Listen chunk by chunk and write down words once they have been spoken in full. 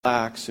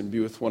relax and be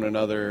with one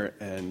another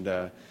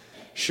and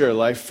share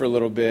life for a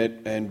little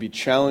bit and be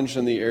challenged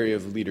in the area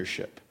of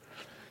leadership.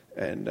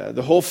 And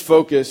the whole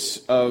focus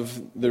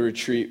of the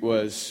retreat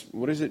was,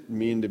 what does it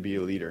mean to be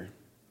a leader?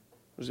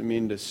 What does it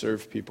mean to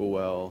serve people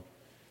well,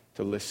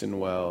 to listen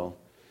well,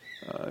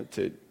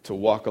 to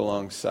walk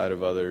alongside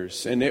of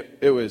others? And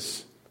it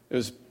was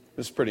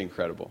pretty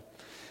incredible.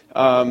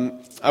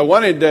 I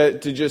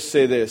wanted to just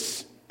say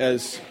this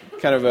as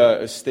kind of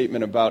a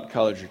statement about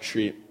College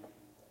Retreat.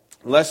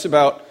 Less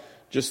about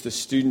just the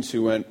students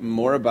who went,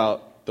 more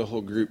about the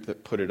whole group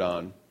that put it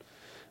on.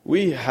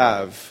 We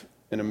have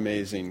an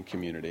amazing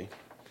community.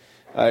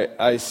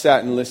 I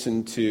sat and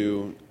listened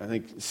to, I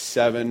think,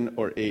 7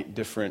 or 8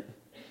 different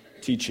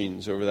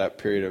teachings over that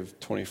period of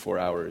 24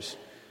 hours.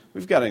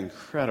 We've got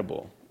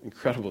incredible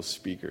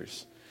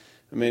speakers.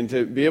 I mean,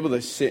 to be able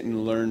to sit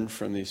and learn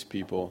from these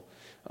people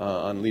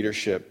on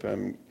leadership.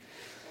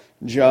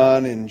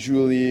 John and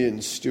Julie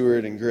and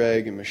Stuart and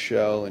Greg and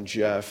Michelle and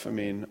Jeff, I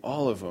mean,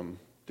 all of them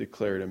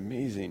declared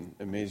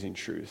amazing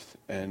truth.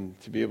 And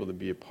to be able to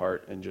be a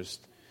part and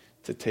just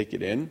to take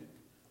it in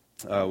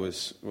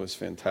was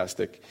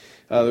fantastic.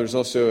 There was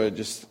also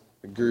just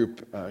a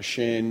group.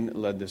 Shane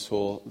led this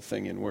whole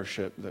thing in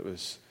worship that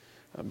was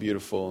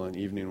beautiful, an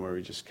evening where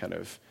we just kind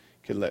of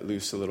could let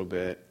loose a little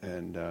bit.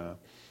 And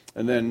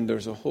then there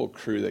was a whole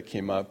crew that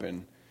came up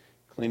and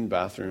cleaned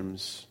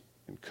bathrooms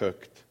and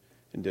cooked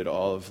and did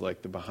all of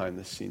like the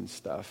behind-the-scenes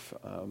stuff.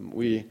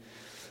 We,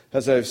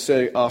 as I've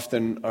said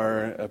often,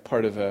 are a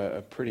part of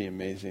a pretty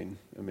amazing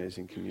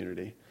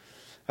community.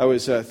 I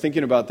was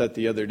thinking about that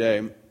the other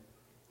day.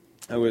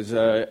 I was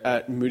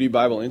at Moody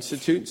Bible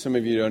Institute. Some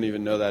of you don't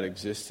even know that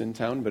exists in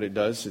town, but it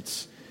does.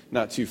 It's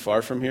not too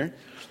far from here.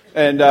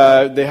 And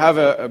they have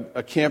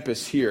a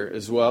campus here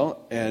as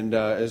well, and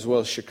as well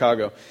as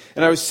Chicago.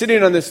 And I was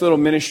sitting on this little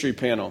ministry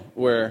panel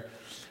where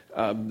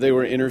they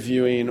were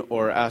interviewing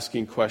or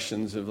asking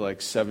questions of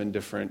like 7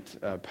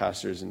 different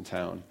pastors in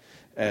town.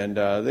 And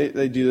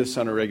they do this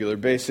on a regular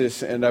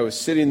basis. And I was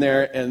sitting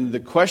there, and the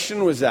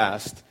question was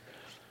asked,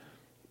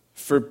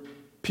 for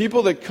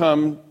people that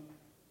come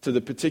to the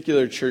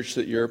particular church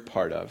that you're a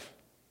part of,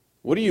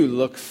 what do you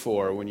look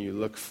for when you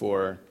look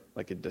for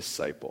like a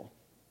disciple?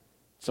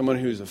 Someone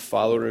who's a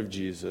follower of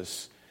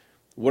Jesus.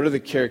 What are the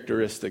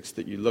characteristics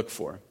that you look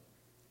for?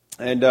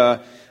 And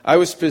I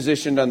was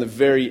positioned on the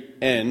very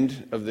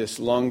end of this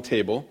long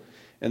table,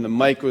 and the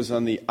mic was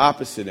on the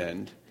opposite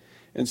end.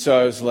 And so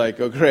I was like,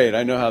 oh, great,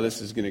 I know how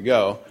this is going to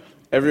go.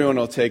 Everyone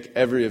will take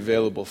every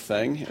available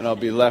thing, and I'll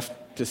be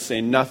left to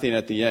say nothing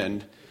at the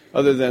end,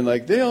 other than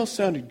like, they all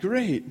sounded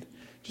great.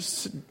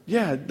 Just,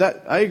 yeah,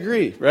 that I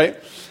agree, right?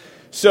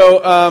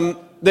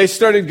 So they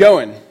started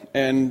going,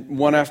 and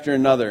one after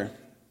another,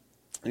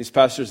 these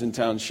pastors in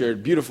town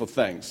shared beautiful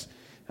things.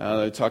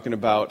 They're talking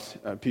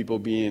about people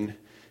being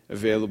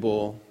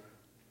available,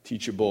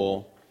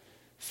 teachable,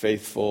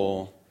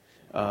 faithful,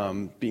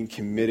 being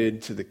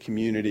committed to the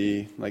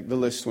community. Like the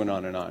list went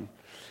on. And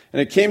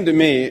it came to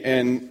me,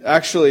 and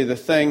actually the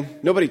thing,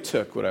 nobody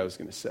took what I was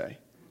going to say.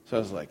 So I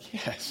was like,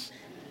 yes,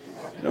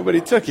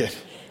 nobody took it.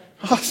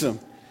 Awesome.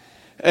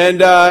 And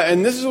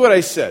this is what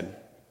I said.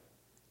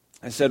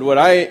 I said, what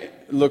I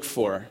look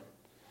for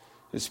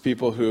is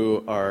people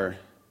who are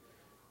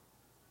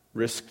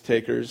risk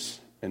takers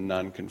and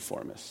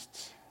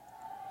nonconformists.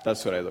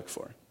 That's what I look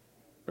for,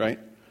 right?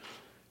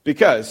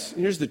 Because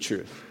here's the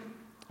truth.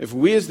 If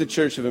we as the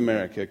Church of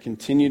America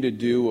continue to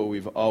do what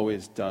we've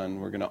always done,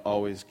 we're going to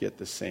always get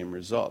the same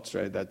results,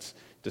 right? That's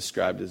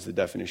described as the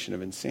definition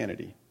of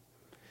insanity.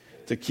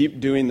 To keep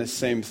doing the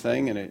same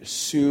thing and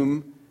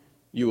assume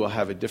you will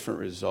have a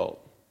different result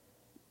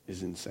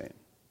is insane.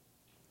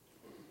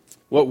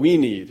 What we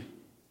need,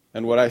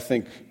 and what I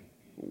think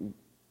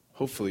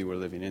hopefully we're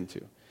living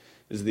into,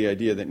 is the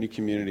idea that New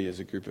Community is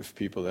a group of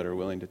people that are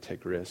willing to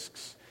take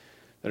risks,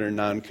 that are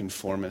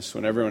nonconformists.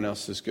 When everyone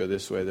else says go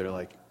this way, they're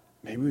like,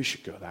 maybe we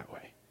should go that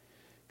way.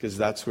 Because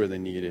that's where the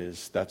need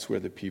is. That's where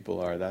the people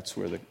are. That's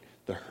where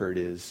the hurt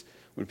is.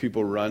 When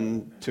people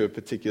run to a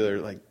particular,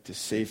 like, to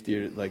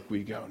safety, like,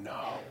 we go, no.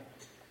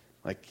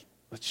 Like,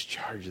 let's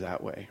charge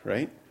that way,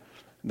 right?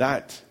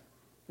 That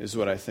is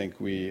what I think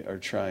we are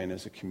trying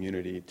as a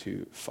community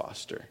to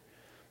foster.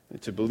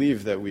 To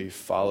believe that we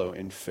follow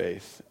in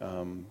faith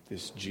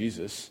this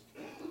Jesus,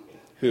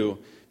 who,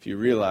 if you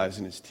realize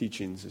in his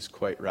teachings, is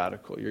quite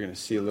radical. You're going to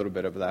see a little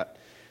bit of that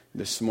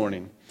this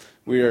morning.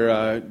 We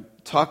are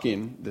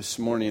talking this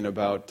morning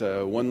about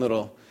one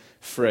little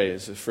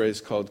phrase, a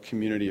phrase called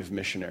community of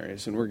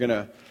missionaries. And we're going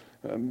to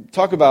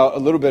talk about a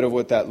little bit of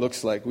what that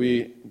looks like.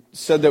 We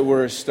said that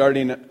we're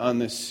starting on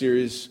this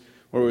series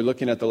where we're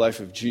looking at the life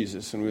of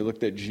Jesus, and we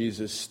looked at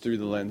Jesus through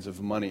the lens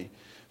of money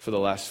for the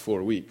last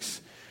 4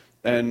 weeks.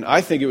 And I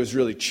think it was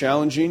really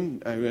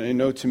challenging, I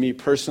know to me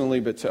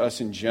personally, but to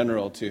us in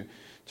general, to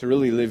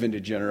really live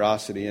into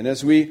generosity. And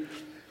as we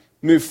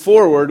move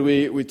forward,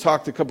 we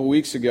talked a couple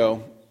weeks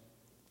ago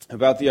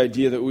about the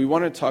idea that we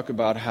want to talk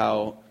about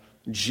how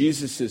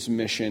Jesus'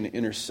 mission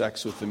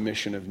intersects with the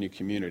mission of New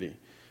Community.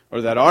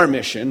 or that our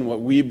mission,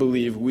 what we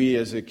believe we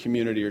as a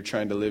community are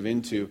trying to live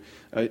into,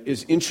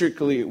 is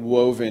intricately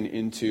woven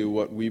into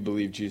what we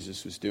believe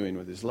Jesus was doing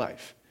with his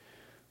life,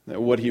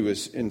 what he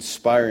was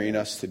inspiring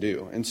us to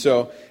do. And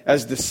so,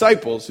 as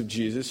disciples of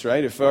Jesus,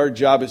 right, if our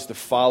job is to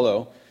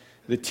follow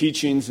the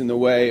teachings and the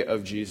way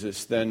of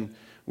Jesus, then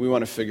we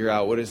want to figure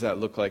out, what does that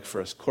look like for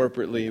us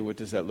corporately? What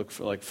does that look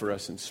like for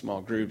us in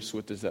small groups?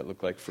 What does that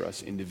look like for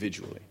us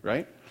individually,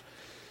 right?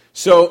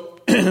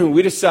 So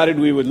we decided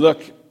we would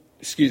look,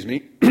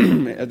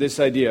 at this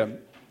idea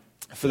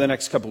for the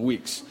next couple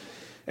weeks.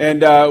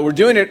 And we're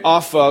doing it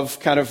off of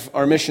kind of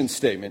our mission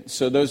statement.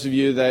 So those of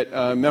you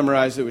that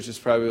memorized it, which is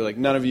probably like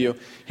none of you,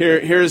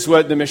 here's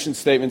what the mission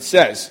statement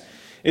says.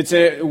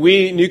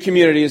 New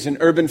Community is an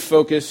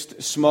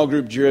urban-focused, small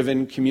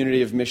group-driven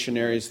community of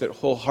missionaries that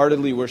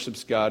wholeheartedly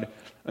worships God,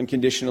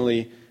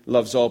 unconditionally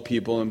loves all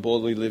people, and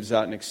boldly lives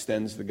out and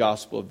extends the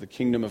gospel of the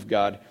kingdom of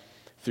God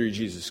through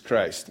Jesus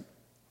Christ.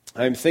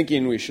 I'm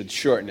thinking we should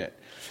shorten it.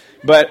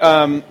 But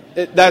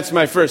that's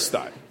my first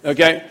thought,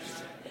 okay?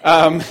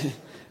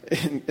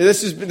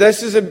 This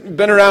has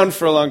been around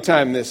for a long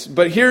time,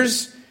 but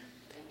here's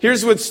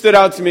what stood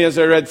out to me as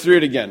I read through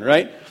it again,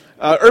 right?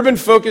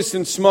 Urban-focused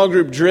and small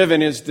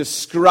group-driven is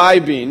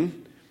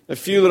describing a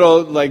few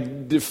little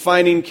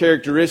defining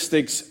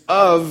characteristics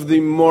of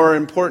the more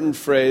important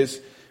phrase,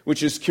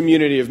 which is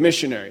community of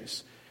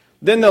missionaries.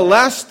 Then the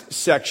last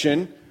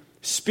section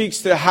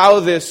speaks to how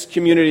this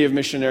community of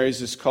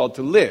missionaries is called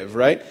to live,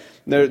 right?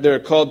 They're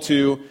called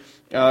to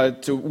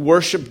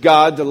worship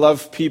God, to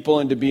love people,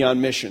 and to be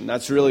on mission.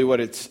 That's really what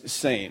it's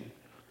saying.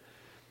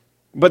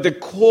 But the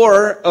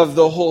core of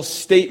the whole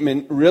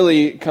statement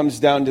really comes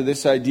down to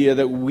this idea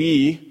that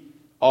we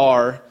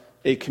are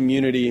a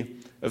community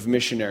of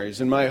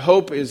missionaries. And my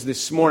hope is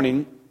this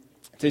morning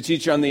to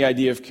teach on the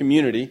idea of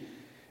community,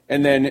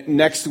 and then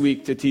next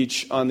week to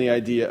teach on the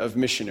idea of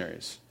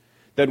missionaries.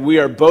 That we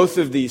are both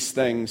of these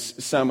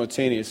things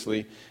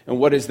simultaneously, and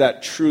what does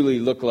that truly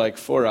look like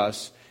for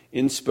us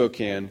in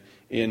Spokane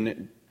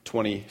in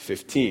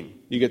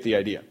 2015? You get the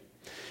idea.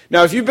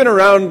 Now, if you've been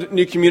around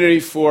New Community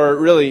for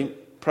really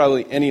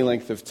probably any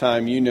length of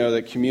time, you know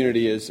that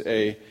community is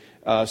a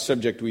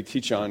subject we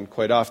teach on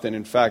quite often.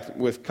 In fact,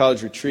 with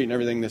College Retreat and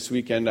everything this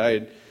weekend, I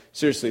had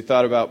seriously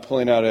thought about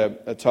pulling out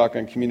a talk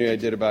on community I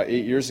did about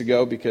 8 years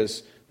ago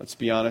because, let's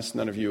be honest,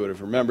 none of you would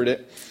have remembered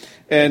it.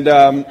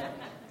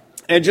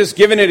 And just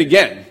giving it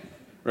again,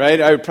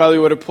 right? I probably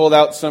would have pulled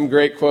out some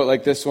great quote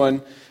like this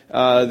one,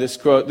 this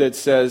quote that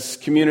says,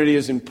 "Community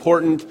is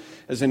important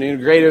as an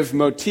integrative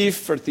motif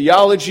for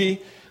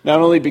theology, not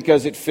only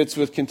because it fits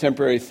with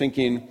contemporary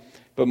thinking,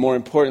 but more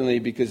importantly,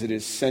 because it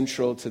is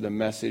central to the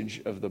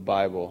message of the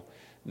Bible.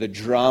 The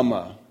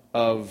drama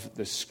of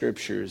the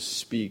Scriptures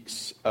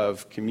speaks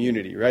of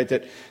community," right?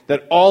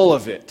 That all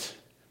of it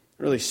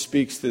really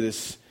speaks to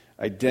this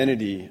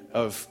identity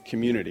of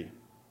community,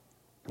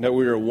 that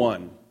we are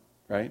one,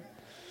 right?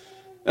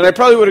 And I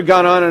probably would have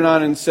gone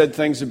on and said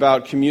things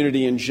about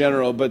community in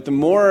general, but the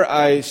more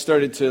I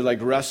started to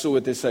wrestle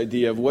with this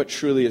idea of what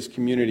truly is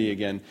community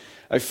again,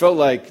 I felt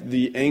like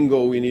the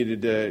angle we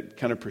needed to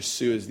kind of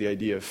pursue is the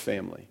idea of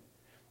family.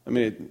 I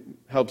mean, it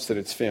helps that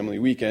it's family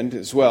weekend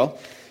as well.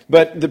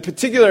 But the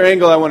particular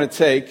angle I want to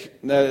take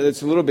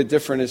that's a little bit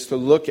different is to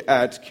look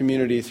at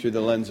community through the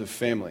lens of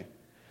family.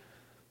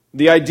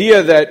 The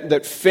idea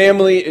that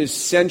family is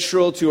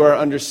central to our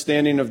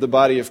understanding of the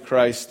body of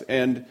Christ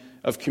and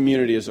of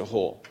community as a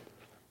whole.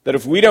 That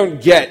if we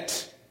don't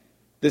get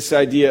this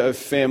idea of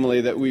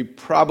family, that we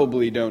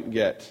probably don't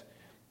get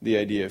the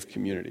idea of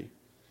community.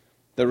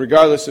 That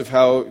regardless of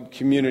how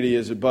community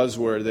is a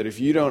buzzword, that if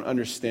you don't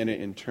understand it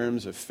in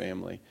terms of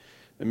family,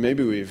 then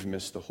maybe we've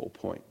missed the whole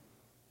point.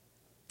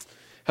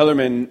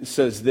 Hellerman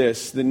says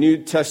this: the New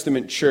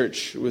Testament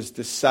church was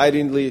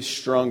decidedly a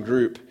strong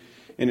group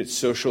in its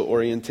social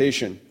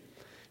orientation.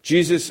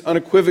 Jesus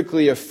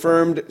unequivocally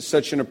affirmed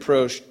such an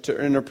approach to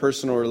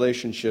interpersonal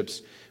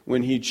relationships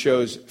when he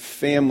chose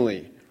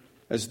family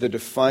as the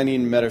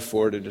defining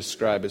metaphor to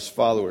describe his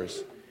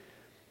followers.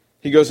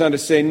 He goes on to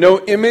say,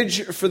 "No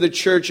image for the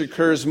church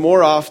occurs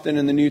more often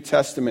in the New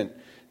Testament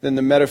than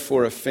the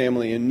metaphor of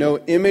family, and no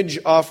image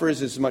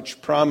offers as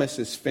much promise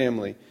as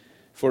family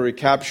for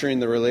recapturing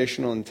the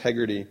relational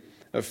integrity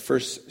of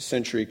first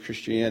century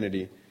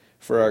Christianity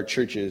for our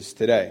churches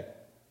today."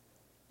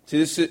 See,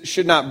 this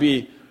should not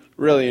be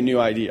really a new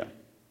idea.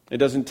 It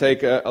doesn't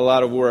take a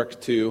lot of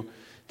work to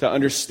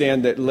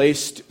understand that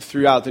laced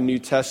throughout the New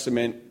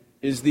Testament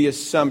is the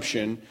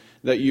assumption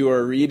that you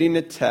are reading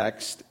a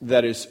text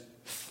that is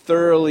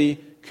thoroughly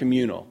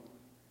communal.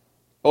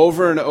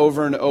 Over and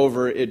over and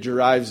over, it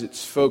derives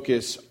its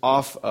focus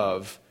off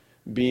of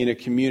being a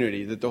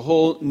community. That the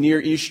whole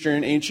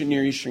ancient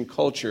Near Eastern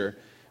culture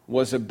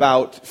was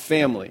about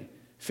family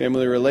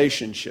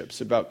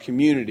relationships, about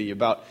community,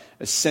 about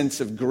a sense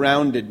of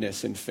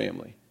groundedness in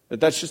family.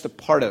 That's just a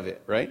part of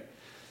it, right?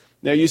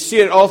 Now, you see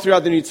it all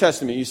throughout the New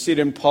Testament. You see it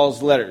in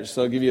Paul's letters.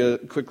 So I'll give you a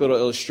quick little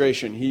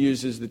illustration. He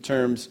uses the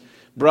terms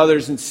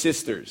brothers and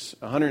sisters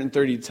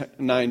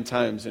 139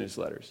 times in his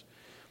letters.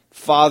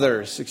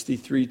 Father,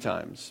 63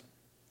 times.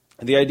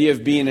 The idea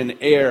of being an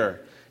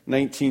heir,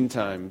 19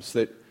 times.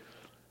 That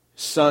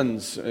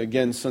sons,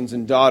 again, sons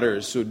and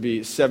daughters would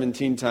be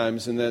 17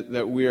 times, and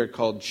that we are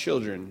called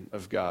children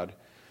of God,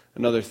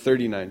 another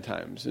 39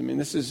 times. I mean,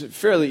 this is a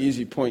fairly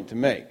easy point to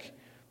make,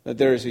 that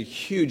there is a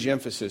huge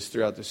emphasis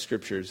throughout the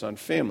Scriptures on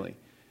family.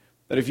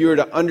 That if you were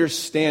to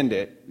understand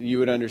it, you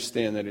would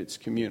understand that it's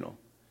communal.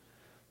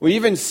 We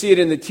even see it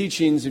in the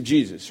teachings of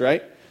Jesus,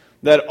 right?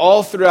 That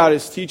all throughout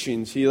his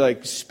teachings, he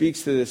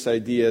speaks to this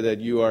idea that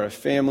you are a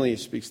family. He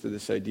speaks to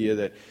this idea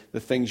that the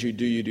things you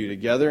do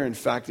together. In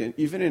fact,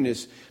 even in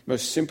his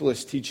most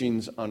simplest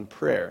teachings on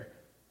prayer,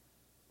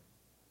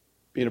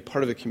 being a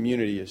part of a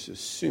community is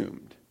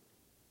assumed.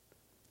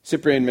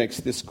 Cyprian makes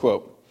this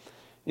quote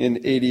in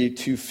AD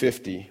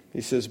 250.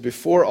 He says,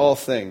 "Before all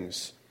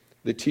things,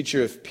 the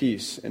teacher of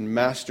peace and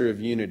master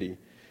of unity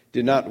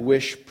did not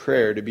wish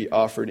prayer to be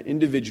offered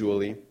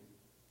individually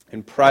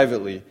and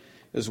privately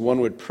as one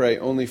would pray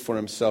only for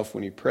himself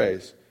when he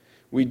prays.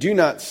 We do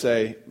not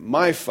say,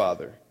 'My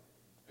Father,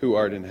 who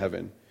art in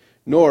heaven,'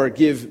 nor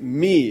 'Give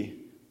me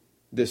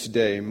this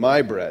day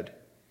my bread,'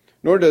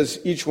 nor does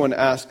each one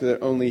ask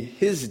that only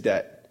his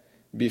debt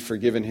be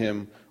forgiven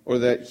him, or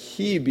that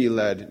he be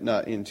led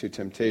not into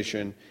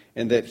temptation,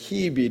 and that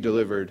he be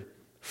delivered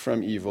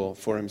from evil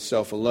for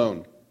himself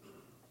alone.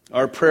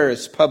 Our prayer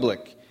is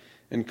public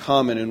and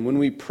common, and when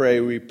we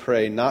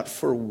pray not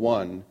for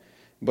one,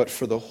 but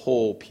for the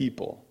whole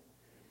people,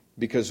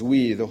 because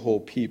we, the whole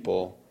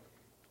people,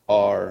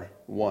 are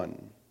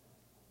one."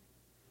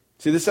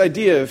 See, this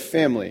idea of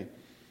family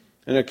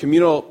and a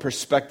communal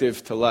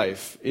perspective to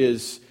life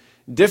is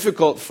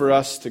difficult for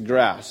us to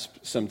grasp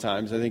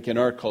sometimes, I think, in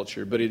our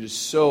culture, but it is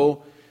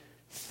so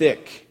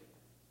thick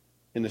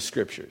in the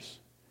Scriptures.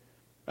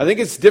 I think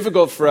it's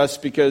difficult for us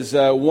because,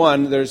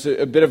 one, there's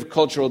a bit of a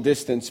cultural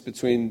distance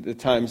between the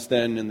times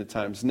then and the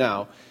times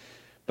now.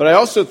 But I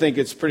also think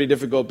it's pretty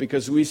difficult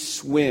because we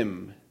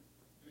swim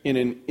in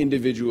an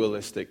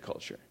individualistic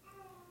culture.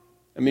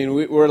 I mean,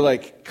 we're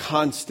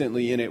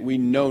constantly in it. We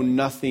know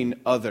nothing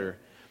other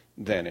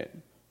than it.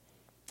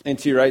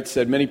 N.T. Wright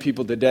said, "Many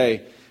people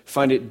today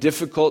find it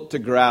difficult to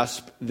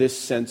grasp this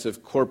sense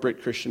of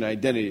corporate Christian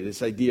identity,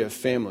 this idea of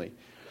family.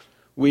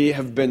 We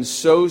have been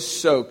so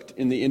soaked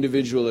in the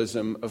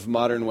individualism of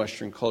modern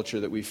Western culture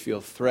that we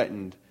feel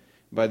threatened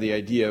by the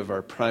idea of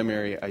our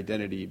primary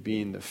identity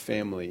being the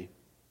family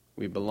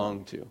we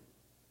belong to."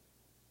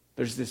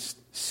 There's this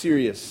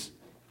serious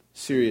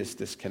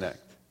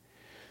disconnect.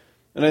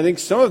 And I think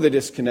some of the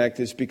disconnect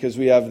is because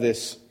we have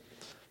this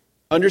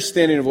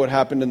understanding of what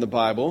happened in the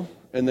Bible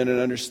and then an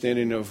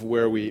understanding of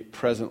where we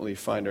presently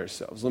find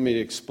ourselves. Let me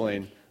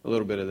explain a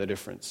little bit of the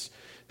difference.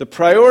 The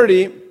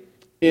priority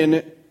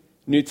in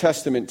New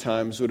Testament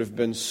times would have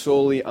been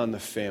solely on the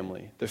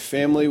family. The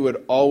family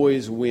would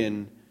always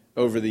win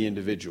over the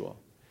individual.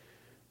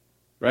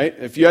 Right?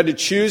 If you had to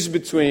choose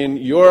between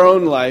your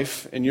own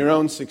life and your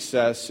own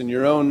success and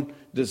your own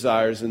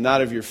desires and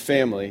that of your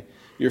family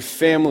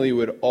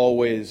would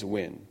always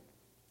win.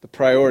 The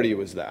priority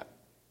was that.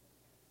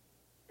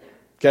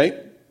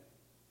 Okay?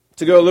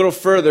 To go a little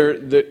further,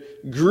 the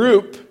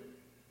group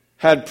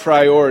had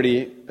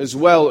priority as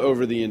well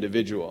over the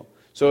individual.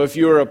 So if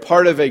you were a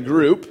part of a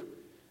group,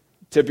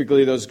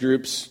 typically those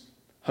groups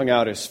hung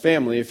out as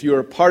family. If you were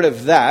a part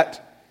of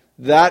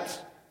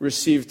that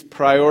received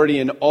priority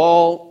in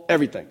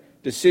everything.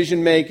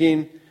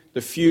 Decision-making,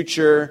 the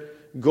future,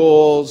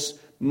 goals,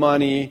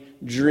 money,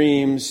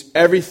 dreams.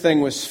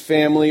 Everything was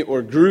family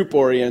or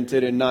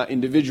group-oriented and not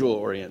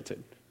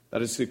individual-oriented.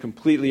 That is the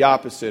completely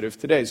opposite of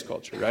today's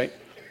culture, right?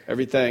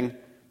 Everything,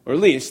 or at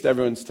least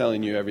everyone's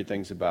telling you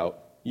everything's about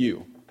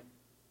you.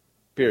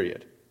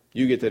 Period.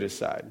 You get to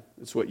decide.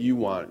 It's what you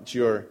want. It's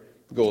your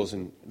goals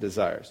and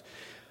desires.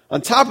 On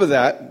top of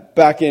that,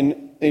 back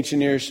in ancient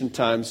Near Eastern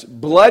times,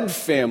 blood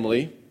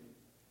family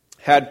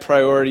had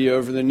priority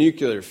over the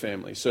nuclear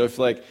family. So if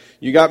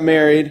you got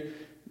married,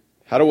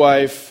 had a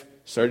wife,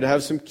 started to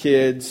have some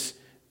kids,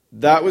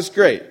 that was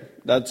great.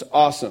 That's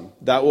awesome.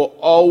 That will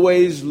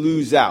always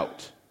lose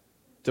out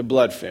to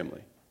blood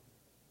family.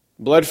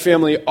 Blood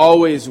family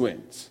always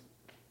wins.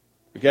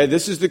 Okay,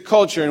 this is the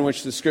culture in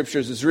which the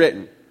Scriptures is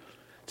written.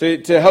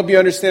 To help you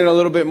understand a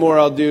little bit more,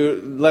 I'll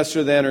do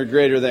lesser than or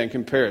greater than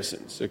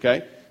comparisons,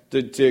 okay,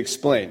 to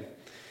explain.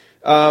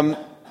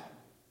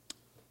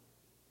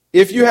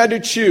 If you had to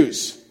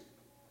choose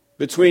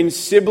between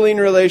sibling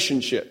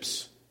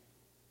relationships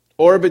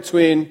or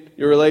between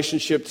your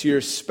relationship to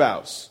your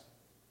spouse,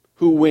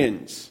 who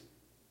wins?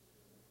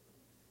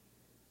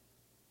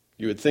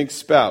 You would think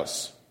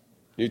spouse.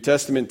 New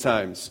Testament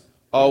times,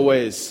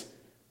 always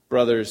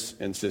brothers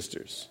and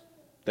sisters.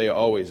 They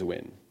always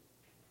win.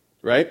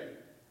 Right?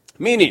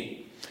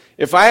 Meaning,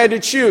 if I had to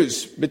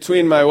choose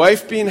between my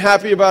wife being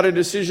happy about a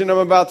decision I'm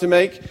about to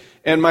make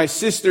and my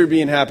sister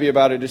being happy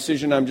about a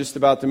decision I'm just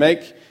about to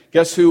make,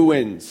 guess who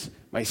wins?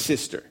 My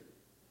sister.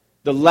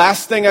 The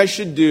last thing I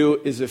should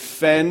do is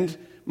offend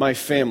my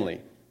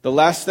family. The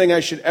last thing I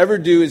should ever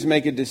do is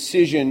make a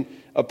decision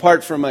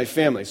apart from my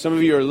family. Some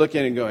of you are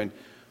looking and going,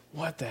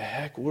 what the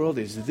heck world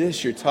is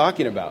this you're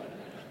talking about?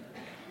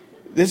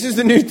 This is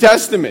the New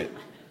Testament.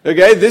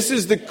 Okay? This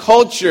is the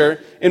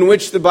culture in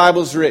which the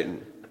Bible's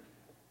written.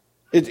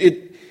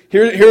 Here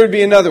would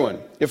be another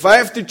one. If I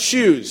have to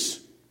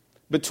choose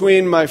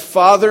between my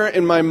father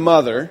and my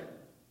mother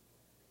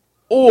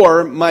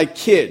or my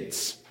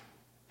kids,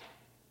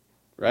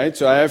 right?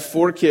 So I have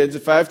 4 kids.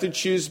 If I have to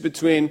choose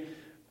between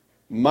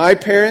my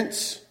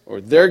parents or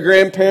their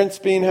grandparents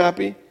being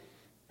happy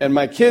and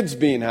my kids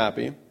being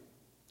happy,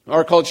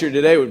 our culture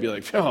today would be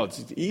like, oh,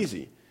 it's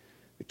easy.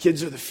 The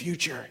kids are the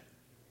future.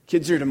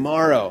 Kids are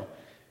tomorrow.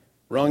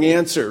 Wrong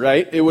answer,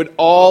 right? It would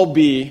all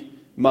be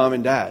mom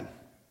and dad.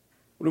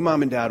 What do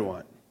mom and dad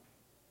want?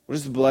 What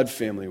does the blood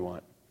family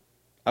want?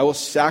 I will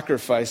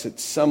sacrifice at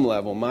some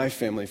level my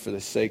family for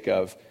the sake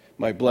of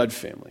my blood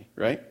family,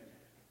 right?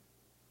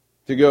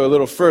 To go a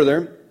little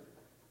further,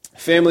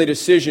 family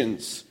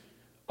decisions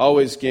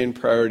always gain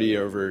priority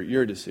over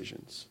your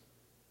decisions.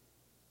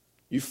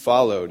 You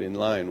followed in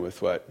line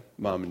with what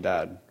mom and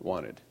dad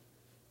wanted.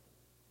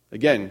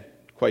 Again,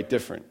 quite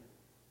different.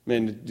 I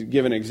mean, to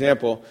give an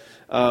example,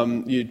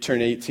 you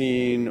turn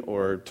 18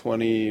 or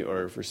 20,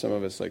 or for some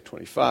of us like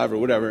 25 or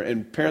whatever,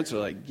 and parents are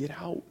like, get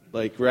out,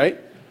 like, right?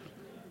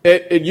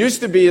 It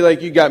used to be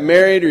like you got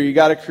married or you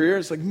got a career,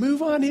 it's like,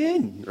 move on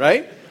in,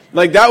 right?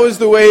 Like that was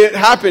the way it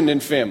happened in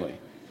family,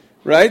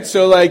 right?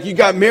 So like you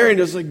got married,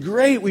 it was like,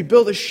 great, we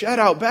built a shed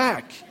out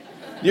back.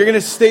 You're going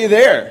to stay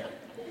there.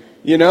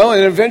 You know,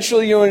 and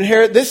eventually you'll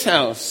inherit this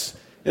house.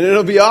 And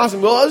it'll be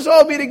awesome. Well, let's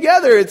all be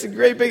together. It's a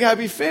great, big,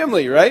 happy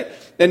family, right?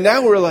 And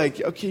now we're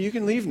like, okay, you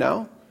can leave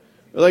now.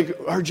 We're like,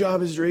 our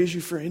job is to raise you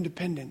for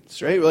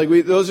independence, right?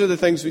 Those are the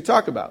things we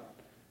talk about,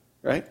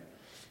 right?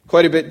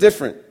 Quite a bit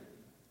different.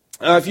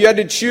 If you had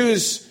to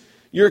choose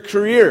your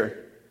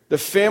career, the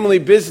family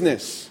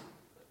business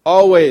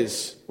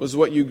always was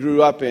what you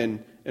grew up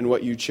in and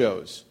what you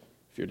chose.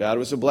 If your dad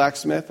was a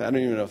blacksmith, I don't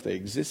even know if they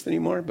exist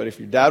anymore, but if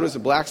your dad was a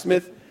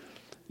blacksmith,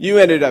 you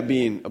ended up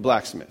being a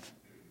blacksmith,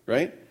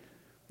 right?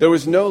 There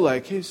was no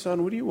like, hey,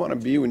 son, what do you want to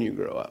be when you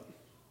grow up?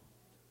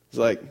 It's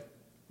like,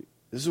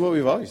 this is what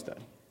we've always done.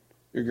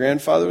 Your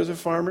grandfather was a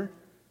farmer.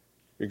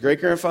 Your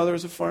great-grandfather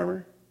was a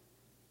farmer.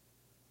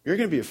 You're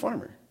going to be a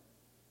farmer,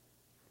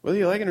 whether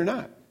you like it or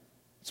not.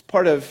 It's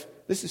part of,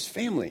 this is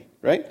family,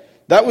 right?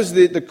 That was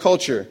the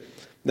culture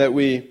that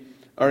we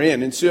are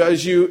in. And so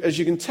as you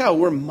can tell,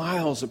 we're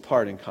miles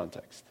apart in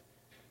context.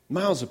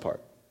 Miles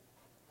apart.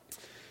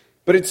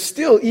 But it's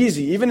still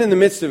easy, even in the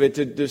midst of it,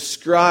 to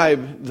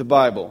describe the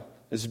Bible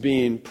as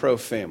being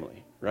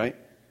pro-family, right?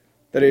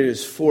 That it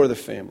is for the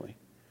family.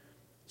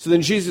 So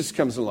then Jesus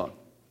comes along,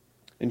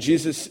 and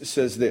Jesus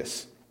says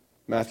this,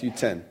 Matthew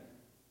 10.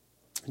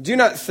 Do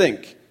not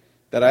think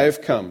that I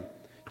have come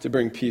to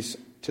bring peace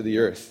to the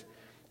earth.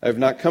 I have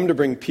not come to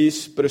bring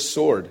peace, but a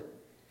sword.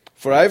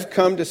 For I have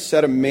come to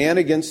set a man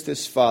against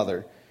his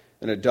father,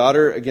 and a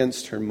daughter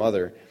against her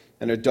mother,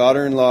 and a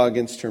daughter-in-law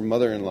against her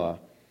mother-in-law.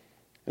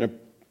 And a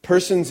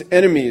person's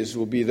enemies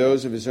will be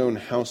those of his own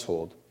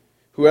household.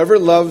 Whoever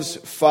loves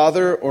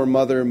father or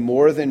mother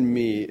more than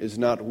me is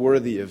not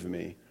worthy of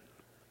me.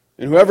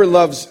 And whoever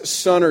loves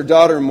son or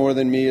daughter more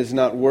than me is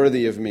not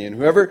worthy of me. And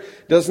whoever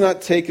does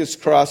not take his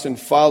cross and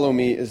follow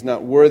me is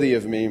not worthy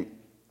of me.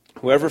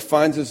 Whoever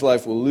finds his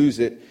life will lose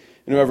it,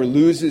 and whoever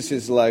loses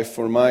his life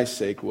for my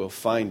sake will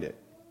find it.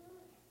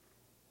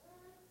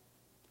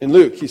 In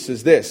Luke, he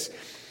says this,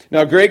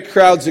 Now great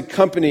crowds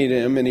accompanied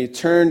him, and he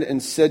turned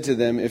and said to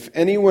them, If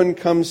anyone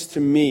comes to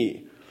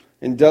me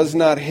and does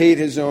not hate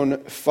his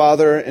own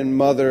father and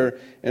mother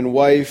and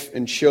wife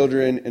and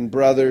children and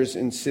brothers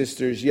and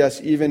sisters, yes,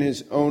 even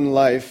his own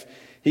life,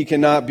 he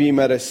cannot be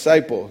my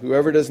disciple.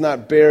 Whoever does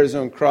not bear his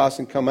own cross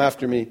and come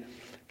after me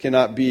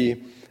cannot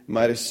be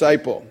my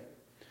disciple.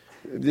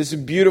 This is a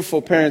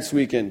beautiful Parents'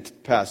 Weekend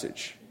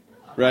passage,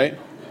 right?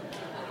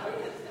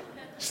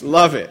 Just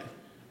love it.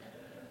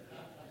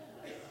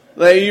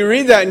 Like you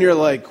read that and you're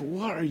like,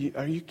 what are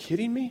you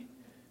kidding me?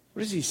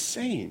 What is he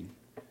saying?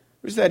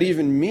 What does that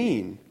even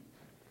mean?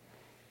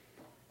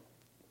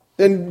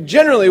 And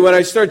generally when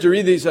I start to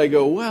read these, I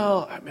go,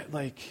 well, I mean,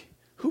 like,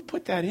 who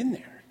put that in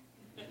there?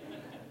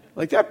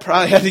 Like that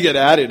probably had to get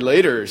added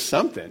later or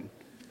something.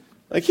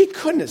 Like he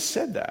couldn't have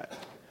said that.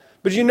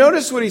 But you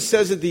notice what he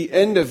says at the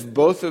end of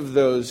both of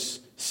those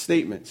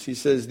statements. He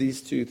says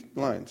these 2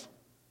 lines.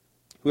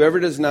 Whoever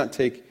does not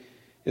take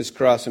his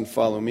cross and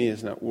follow me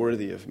is not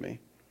worthy of me.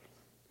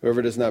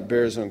 Whoever does not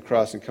bear his own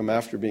cross and come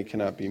after me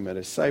cannot be my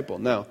disciple.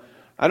 Now,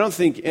 I don't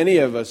think any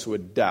of us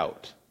would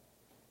doubt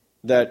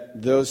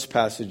that those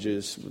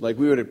passages, like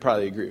we would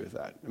probably agree with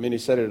that. I mean, he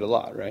said it a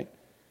lot, right?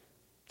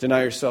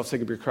 Deny yourself,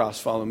 take up your cross,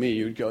 follow me.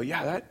 You would go,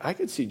 yeah, I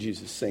could see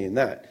Jesus saying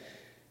that.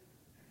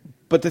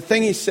 But the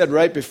thing he said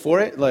right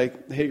before it,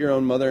 like, hate your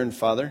own mother and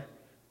father,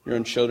 your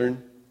own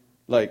children,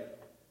 like,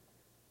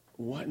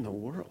 what in the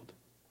world?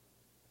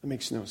 That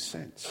makes no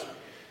sense.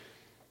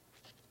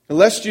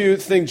 Unless you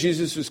think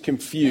Jesus was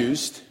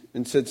confused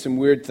and said some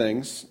weird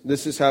things,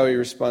 this is how he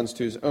responds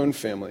to his own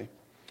family.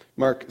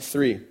 Mark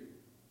 3.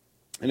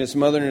 And his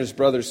mother and his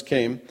brothers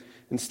came,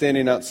 and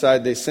standing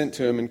outside they sent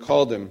to him and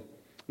called him.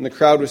 And the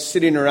crowd was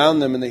sitting around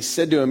them, and they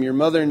said to him, "Your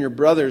mother and your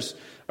brothers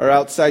are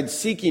outside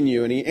seeking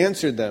you." And he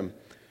answered them,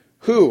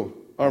 "Who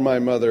are my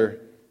mother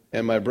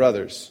and my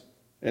brothers?"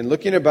 And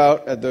looking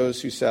about at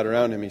those who sat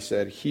around him, he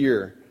said,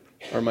 "Here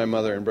are my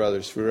mother and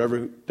brothers. For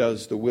whoever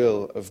does the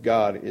will of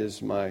God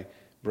is my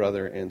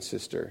brother and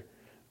sister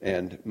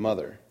and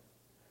mother."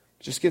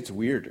 It just gets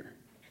weirder,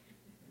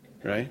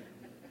 right?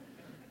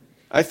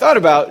 I thought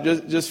about,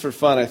 just for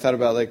fun, I thought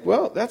about like,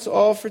 well, that's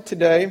all for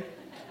today.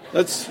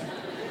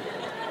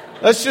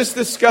 Let's just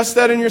discuss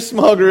that in your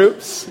small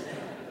groups.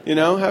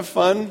 Have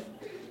fun.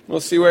 We'll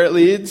see where it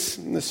leads.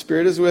 And the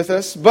Spirit is with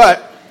us.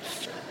 But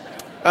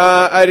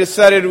I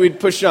decided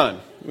we'd push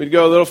on. We'd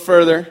go a little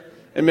further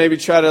and maybe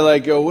try to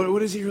go,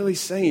 what is he really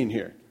saying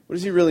here? What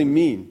does he really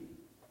mean?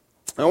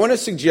 I want to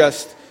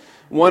suggest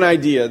one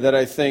idea that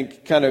I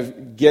think kind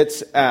of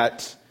gets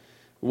at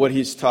what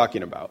he's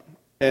talking about.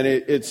 And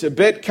it's a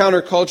bit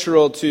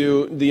countercultural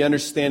to the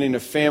understanding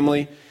of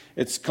family.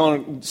 It's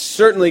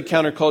certainly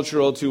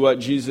countercultural to what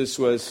Jesus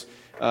was,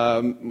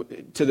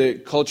 to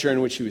the culture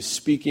in which he was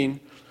speaking.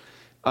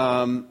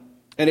 And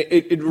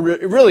it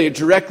really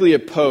directly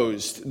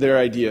opposed their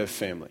idea of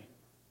family.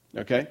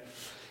 Okay?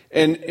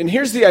 And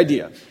here's the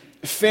idea.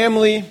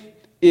 Family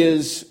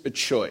is a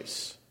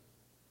choice.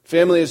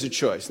 Family is a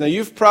choice. Now,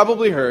 you've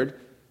probably heard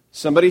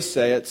somebody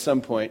say at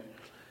some point,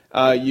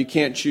 you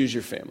can't choose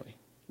your family,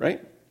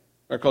 right?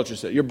 Our culture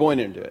said, you're born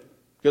into it.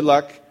 Good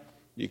luck.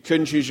 You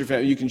couldn't choose your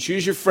family. You can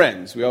choose your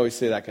friends. We always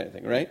say that kind of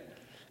thing, right?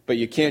 But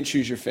you can't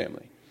choose your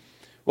family.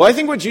 Well, I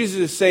think what Jesus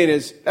is saying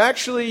is,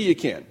 actually, you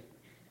can.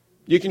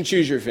 You can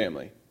choose your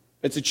family.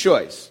 It's a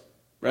choice,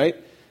 right?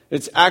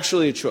 It's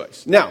actually a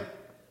choice. Now,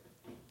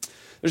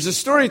 there's a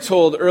story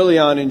told early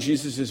on in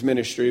Jesus'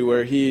 ministry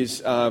where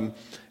he's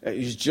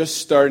just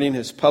starting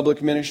his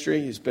public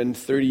ministry. He's been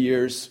 30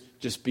 years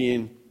just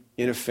being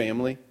in a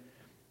family.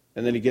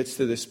 And then he gets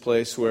to this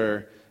place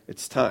where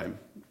it's time.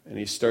 And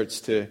he starts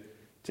to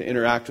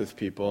interact with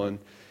people. And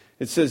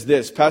it says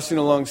this, passing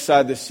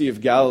alongside the Sea of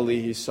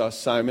Galilee, he saw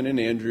Simon and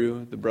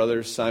Andrew, the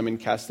brothers Simon,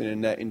 casting a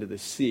net into the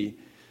sea,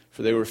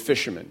 for they were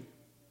fishermen.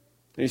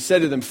 And he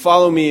said to them,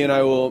 "Follow me, and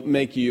I will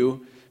make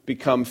you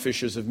become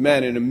fishers of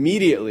men." And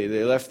immediately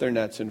they left their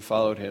nets and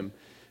followed him.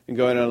 And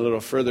going on a little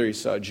further, he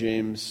saw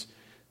James,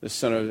 the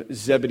son of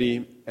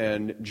Zebedee,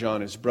 and John,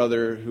 his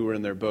brother, who were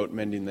in their boat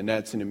mending the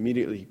nets. And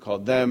immediately he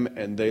called them,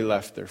 and they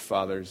left their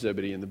father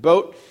Zebedee in the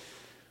boat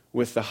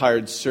with the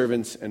hired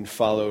servants and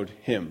followed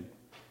him.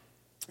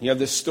 You have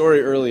this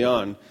story early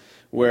on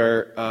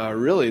where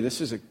really this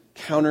is a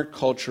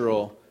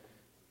countercultural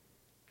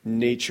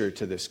nature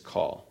to this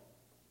call.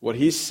 What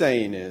he's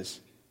saying is,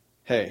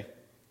 hey,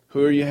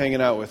 who are you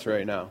hanging out with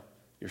right now?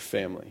 Your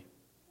family.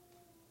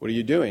 What are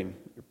you doing?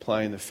 You're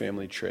plying the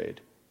family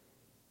trade.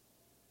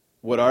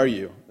 What are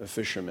you? A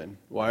fisherman.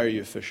 Why are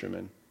you a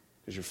fisherman?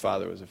 Because your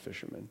father was a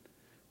fisherman.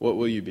 What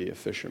will you be? A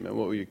fisherman.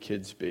 What will your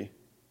kids be?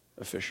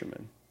 A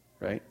fisherman.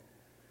 Right?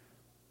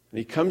 And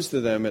he comes to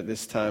them at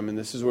this time, and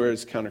this is where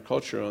it's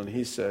countercultural, and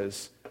he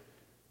says,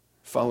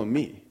 "Follow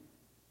me."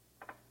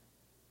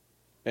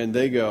 And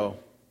they go,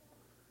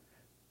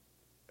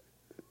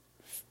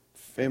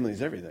 family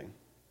is everything.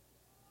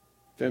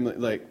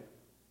 Family,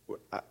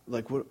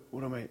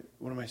 what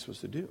am I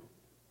supposed to do?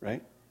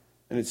 Right?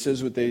 And it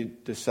says what they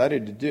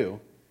decided to do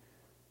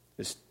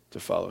is to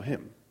follow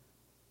him.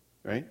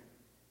 Right?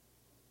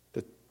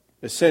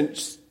 In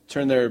sense,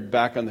 turn their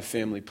back on the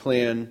family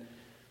plan.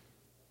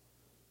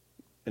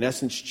 In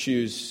essence,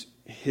 choose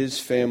his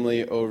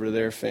family over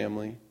their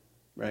family,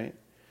 right?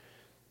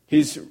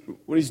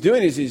 What he's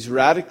doing is he's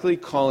radically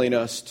calling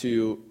us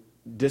to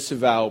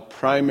disavow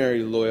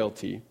primary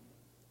loyalty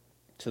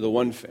to the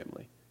one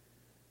family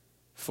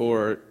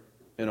for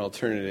an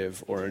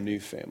alternative or a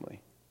new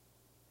family.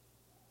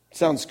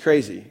 Sounds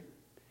crazy.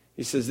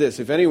 He says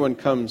this, "If anyone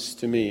comes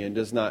to me and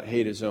does not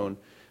hate his own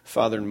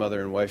father and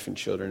mother and wife and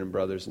children and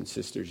brothers and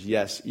sisters,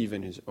 yes,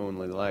 even his own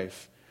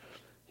life,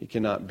 he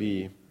cannot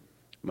be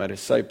my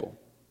disciple."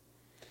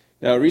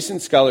 Now,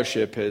 recent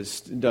scholarship has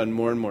done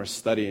more and more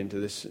study into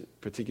this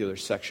particular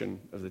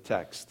section of the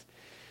text.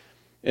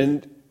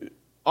 And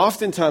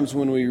oftentimes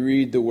when we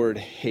read the word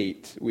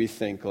hate, we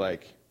think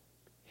like,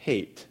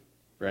 hate,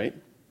 right?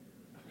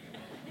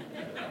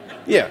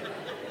 Yeah.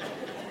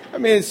 I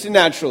mean, it's a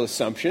natural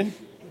assumption,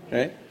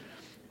 right?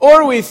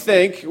 Or we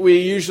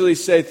usually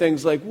say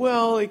things like,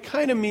 well, it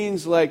kind of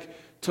means like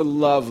to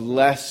love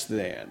less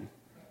than.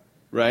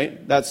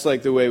 Right? That's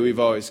like the way we've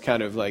always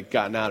kind of like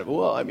gotten out of it.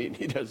 Well, I mean,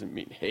 he doesn't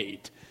mean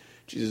hate.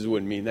 Jesus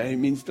wouldn't mean that. He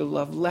means to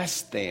love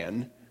less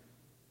than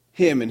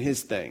him and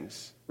his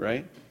things,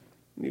 right?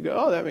 And you go,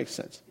 oh, that makes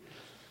sense.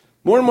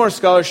 More and more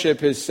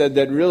scholarship has said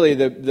that really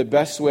the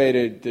best way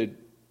to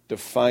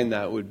define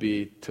that would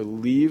be to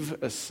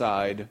leave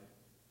aside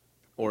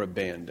or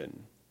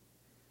abandon.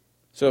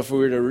 So if we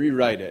were to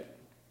rewrite it,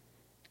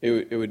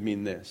 it would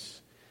mean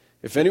this.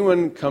 If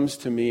anyone comes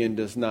to me and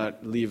does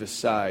not leave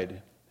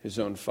aside his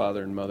own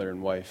father and mother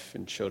and wife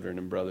and children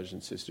and brothers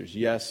and sisters,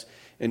 yes,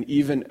 and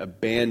even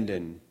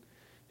abandon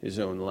his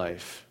own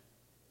life,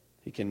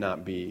 he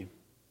cannot be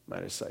my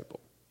disciple.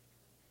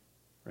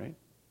 right?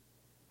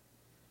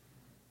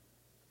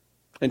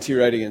 N.T.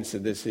 Wright again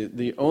said this: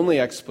 the only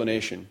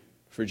explanation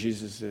for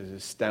Jesus'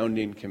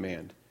 astounding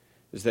command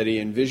is that he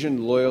envisioned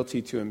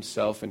loyalty to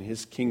himself and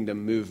his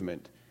kingdom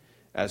movement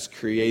as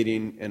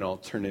creating an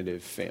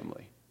alternative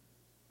family,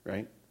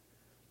 right?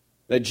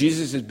 That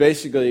Jesus is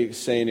basically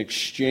saying,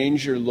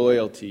 exchange your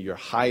loyalty, your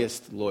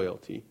highest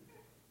loyalty,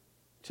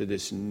 to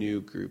this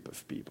new group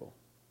of people,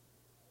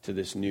 to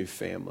this new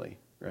family,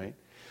 right?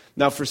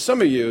 Now, for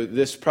some of you,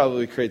 this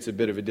probably creates a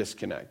bit of a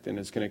disconnect, and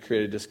it's going to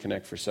create a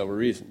disconnect for several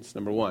reasons.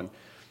 Number one,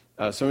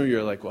 some of you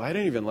are like, well, I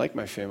didn't even like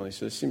my family,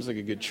 so this seems like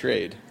a good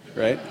trade,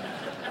 right?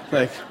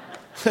 Like,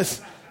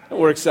 it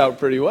works out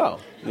pretty well,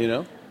 you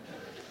know?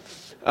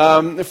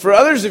 For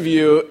others of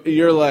you,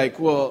 you're like,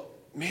 well,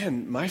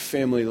 man, my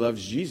family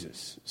loves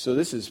Jesus, so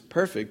this is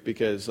perfect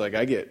because, like,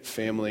 I get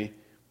family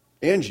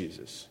and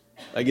Jesus.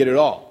 I get it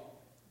all.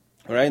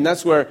 All right? And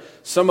that's where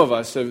some of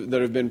us that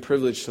have been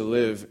privileged to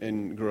live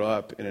and grow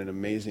up in an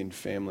amazing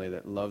family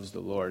that loves the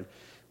Lord,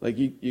 like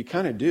you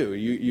kind of do.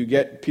 You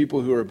get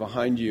people who are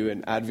behind you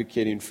and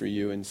advocating for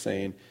you and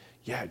saying,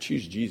 yeah,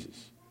 choose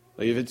Jesus.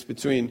 Like if it's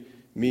between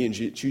me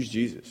and choose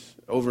Jesus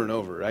over and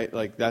over, right?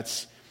 Like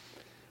that's,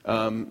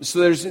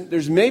 so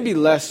there's maybe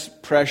less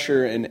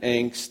pressure and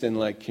angst and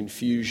like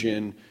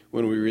confusion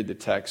when we read the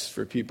text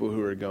for people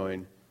who are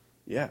going,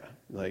 yeah,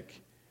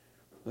 like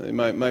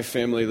my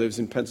family lives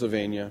in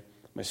Pennsylvania.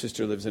 My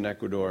sister lives in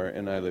Ecuador,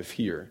 and I live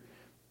here.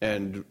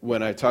 And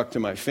when I talk to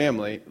my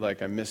family,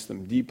 like I miss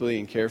them deeply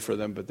and care for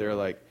them, but they're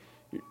like,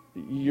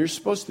 you're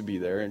supposed to be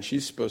there, and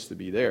she's supposed to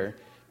be there,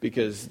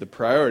 because the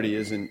priority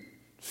isn't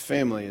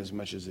family as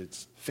much as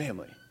it's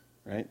family,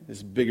 right?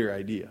 This bigger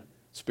idea,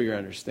 this bigger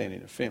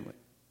understanding of family.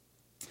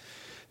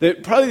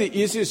 Probably the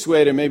easiest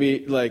way to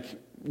maybe like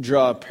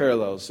draw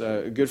parallels,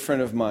 a good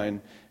friend of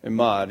mine,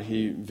 Ahmad,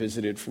 he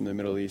visited from the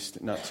Middle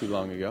East not too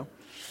long ago.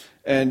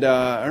 And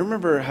I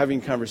remember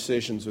having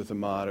conversations with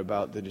Ahmad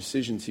about the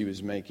decisions he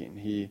was making.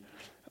 He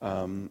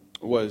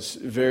was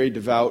very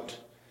devout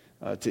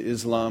to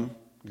Islam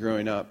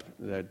growing up.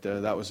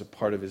 That was a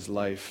part of his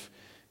life.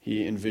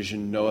 He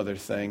envisioned no other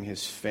thing.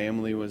 His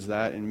family was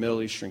that. In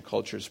Middle Eastern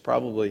culture is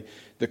probably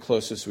the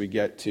closest we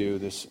get to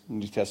this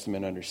New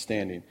Testament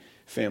understanding.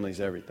 Family's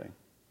everything,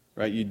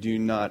 right? You do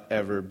not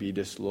ever be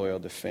disloyal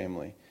to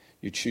family.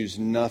 You choose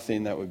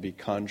nothing that would be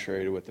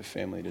contrary to what the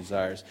family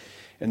desires.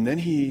 And then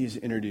he's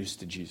introduced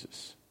to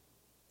Jesus.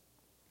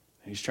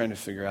 And he's trying to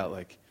figure out,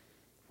 like,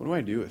 what do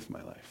I do with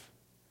my life?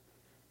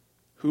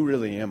 Who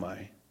really am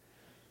I?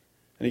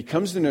 And he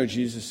comes to know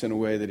Jesus in a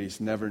way that he's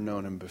never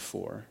known him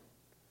before.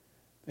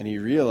 And he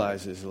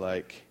realizes,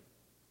 like,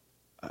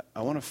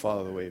 I want to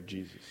follow the way of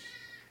Jesus,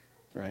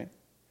 right?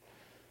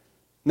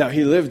 Now,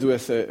 he lived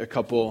with a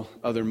couple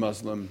other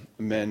Muslim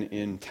men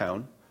in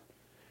town.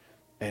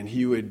 And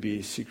he would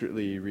be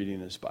secretly reading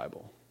his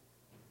Bible.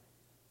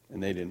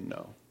 And they didn't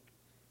know.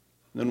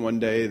 And then one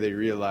day they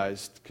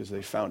realized, because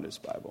they found his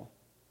Bible.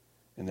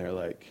 And they're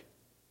like,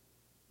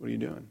 what are you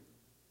doing?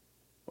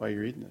 Why are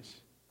you reading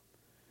this?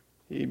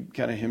 He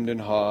kind of hemmed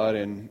and hawed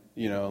and,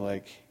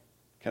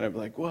 kind of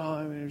like, well,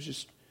 I was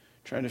just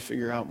trying to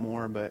figure out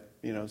more, but,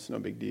 it's no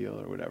big deal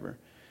or whatever.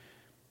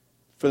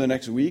 For the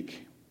next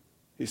week,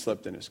 he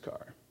slept in his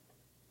car.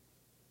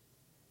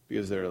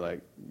 Because they're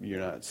like,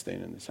 you're not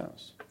staying in this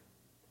house.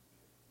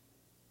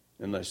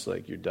 Unless,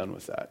 you're done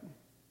with that.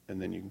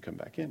 And then you can come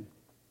back in.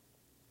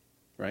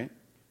 Right?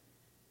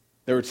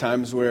 There were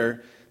times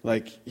where,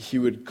 he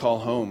would call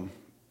home,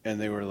 and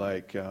they were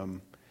like,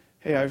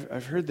 hey,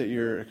 I've heard that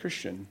you're a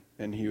Christian.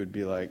 And he would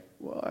be like,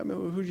 well,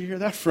 who'd you hear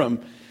that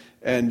from?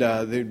 And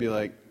they'd be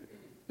like,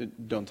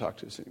 don't talk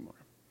to us anymore.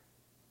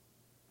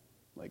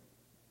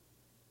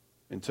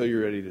 Until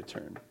you're ready to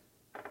turn.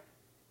 I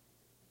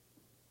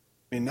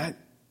mean,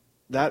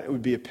 that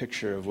would be a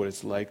picture of what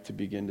it's like to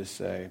begin to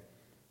say,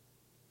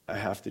 I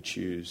have to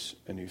choose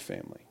a new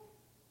family,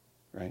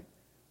 right?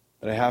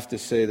 That I have to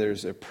say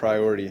there's a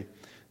priority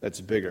that's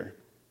bigger.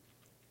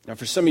 Now,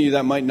 for some of you,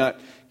 that might not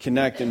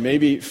connect, and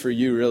maybe for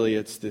you, really,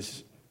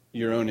 it's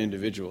your own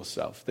individual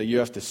self, that you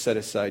have to set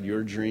aside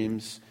your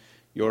dreams,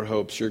 your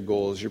hopes, your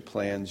goals, your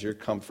plans, your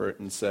comfort,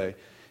 and say,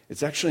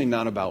 it's actually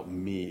not about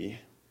me,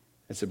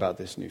 it's about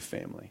this new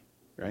family,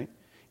 right?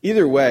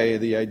 Either way,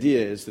 the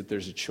idea is that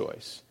there's a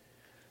choice.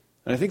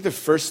 And I think the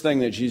first thing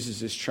that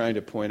Jesus is trying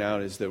to point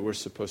out is that we're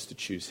supposed to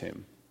choose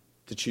him,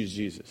 to choose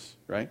Jesus,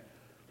 right?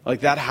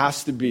 That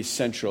has to be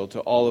central to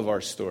all of our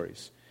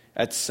stories.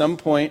 At some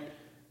point,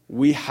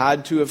 we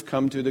had to have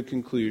come to the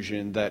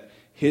conclusion that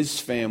his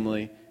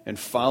family and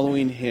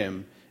following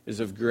him is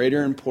of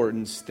greater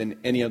importance than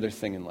any other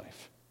thing in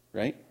life,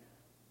 right?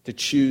 To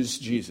choose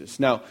Jesus.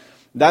 Now,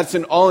 that's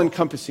an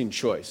all-encompassing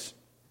choice,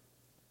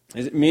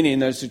 meaning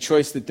there's a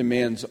choice that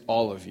demands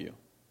all of you.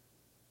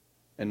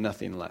 And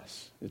nothing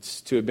less. It's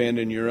to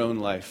abandon your own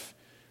life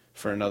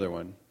for another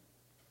one,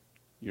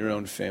 your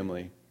own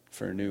family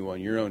for a new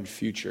one, your own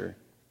future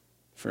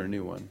for a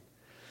new one.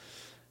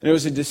 And it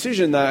was a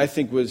decision that I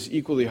think was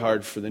equally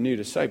hard for the new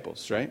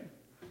disciples, right?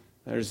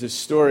 There's this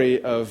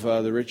story of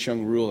the rich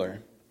young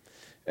ruler.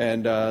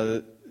 And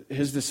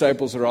his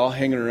disciples are all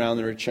hanging around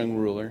the rich young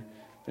ruler,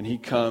 and he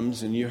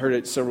comes, and you heard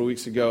it several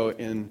weeks ago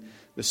in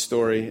the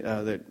story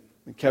that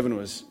Kevin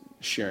was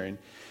sharing.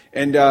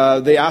 And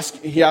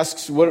he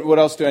asks, what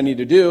else do I need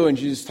to do? And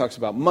Jesus talks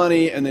about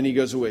money, and then he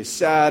goes away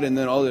sad, and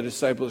then all the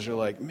disciples are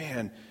like,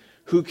 man,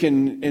 who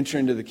can enter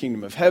into the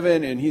kingdom of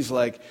heaven? And he's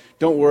like,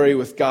 don't worry,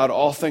 with God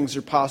all things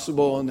are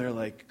possible. And they're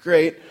like,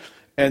 great.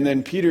 And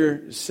then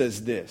Peter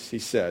says this, he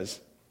says,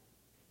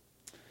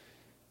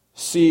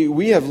 see,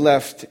 we have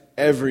left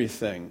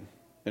everything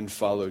and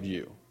followed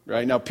you.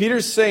 Right? Now,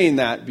 Peter's saying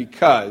that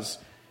because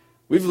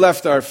we've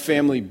left our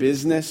family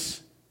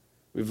business.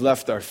 We've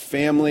left our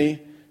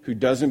family who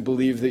doesn't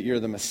believe that you're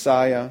the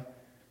Messiah.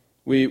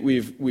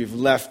 We've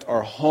left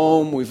our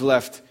home. We've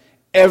left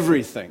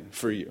everything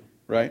for you,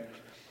 right?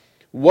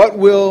 What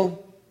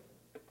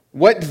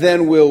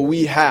then will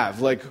we have?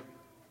 Like,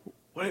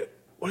 what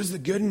is the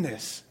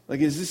goodness?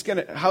 Like,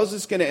 how's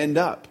this gonna end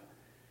up?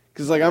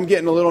 Because like I'm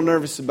getting a little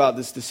nervous about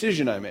this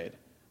decision I made.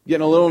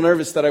 Getting a little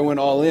nervous that I went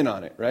all in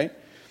on it, right?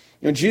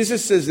 You know,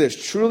 Jesus says this,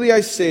 truly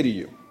I say to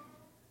you,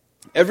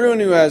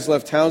 everyone who has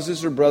left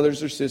houses or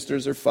brothers or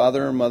sisters or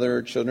father or mother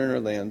or children or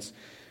lands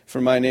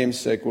for my name's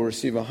sake will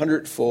receive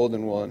 100-fold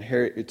and will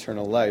inherit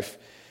eternal life.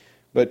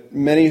 But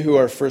many who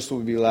are first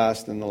will be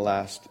last and the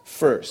last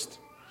first.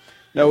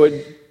 Now what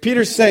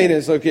Peter's saying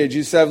is, okay,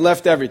 Jesus, I've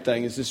left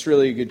everything. Is this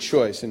really a good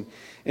choice? And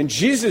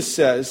Jesus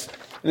says,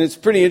 and it's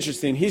pretty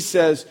interesting, he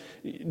says,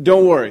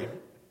 don't worry,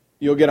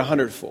 you'll get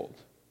 100-fold.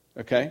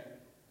 Okay?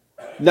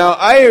 Now,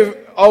 I have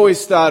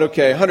always thought,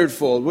 okay,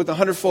 100-fold. With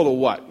 100-fold of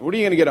what? What are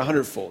you going to get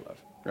 100-fold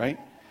of, right?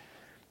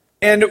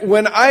 And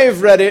when I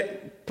have read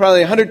it probably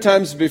 100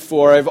 times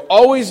before, I've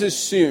always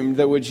assumed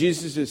that what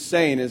Jesus is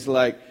saying is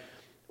like,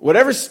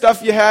 whatever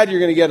stuff you had, you're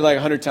going to get like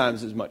 100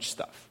 times as much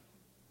stuff.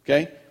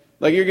 Okay?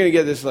 Like you're going to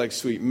get this like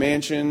sweet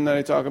mansion that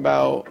I talk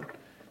about.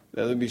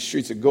 There'll be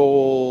streets of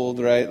gold,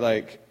 right?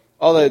 Like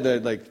all the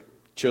like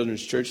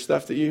children's church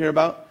stuff that you hear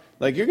about.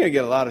 Like you're going to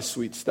get a lot of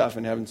sweet stuff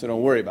in heaven, so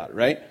don't worry about it,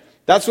 right?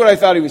 That's what I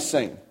thought he was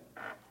saying.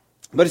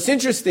 But it's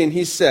interesting,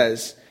 he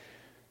says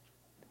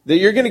that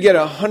you're going to get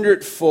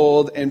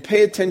 100-fold, and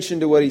pay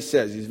attention to what he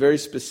says. He's very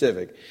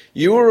specific.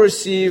 You will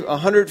receive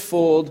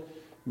 100-fold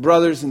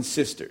brothers and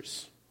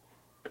sisters.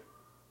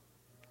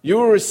 You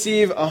will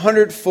receive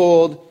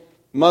 100-fold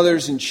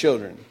mothers and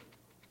children.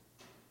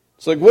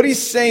 So like what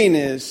he's saying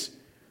is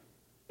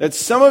that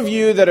some of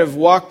you that have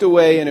walked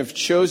away and have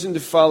chosen to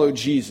follow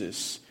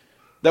Jesus,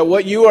 that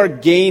what you are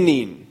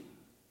gaining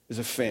is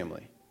a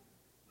family.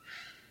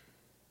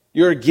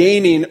 You're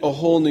gaining a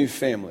whole new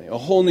family, a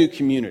whole new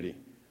community.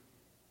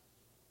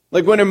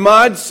 Like when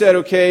Ahmad said,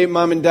 okay,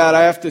 Mom and Dad,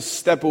 I have to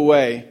step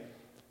away,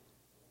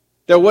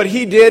 that what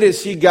he did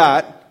is he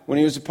got, when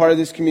he was a part of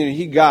this community,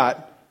 he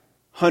got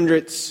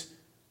hundreds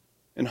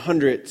and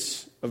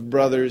hundreds of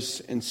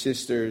brothers and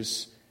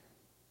sisters,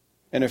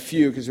 and a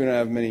few, because we don't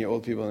have many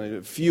old people,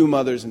 a few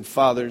mothers and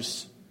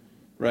fathers,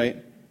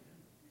 right?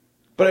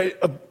 But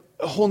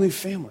a whole new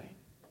family.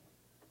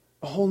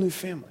 A whole new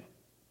family.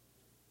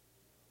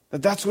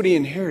 That's what he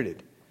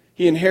inherited.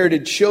 He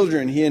inherited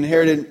children. He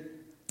inherited,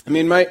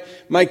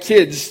 my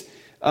kids,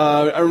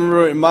 I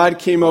remember when Ahmad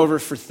came over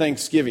for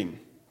Thanksgiving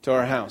to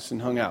our house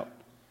and hung out.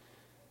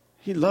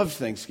 He loved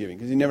Thanksgiving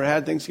because he never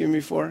had Thanksgiving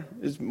before.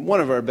 It's one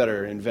of our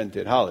better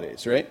invented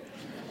holidays, right?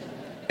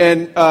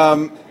 And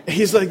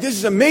he's like, this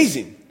is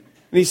amazing.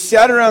 And he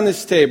sat around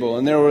this table,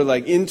 and there were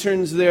like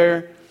interns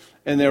there,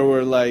 and there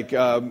were like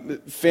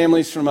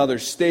families from other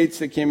states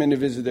that came in to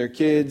visit their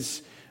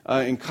kids.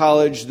 In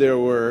college, there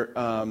were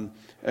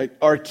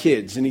our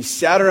kids, and he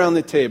sat around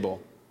the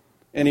table,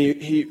 and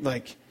he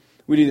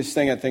we do this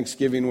thing at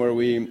Thanksgiving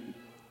where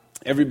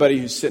everybody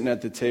who's sitting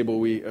at the table,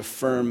 we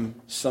affirm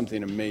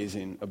something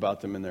amazing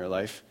about them in their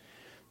life,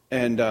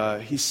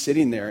 and he's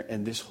sitting there,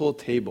 and this whole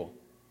table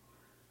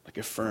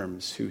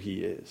affirms who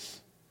he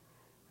is,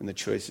 and the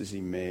choices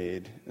he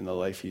made, and the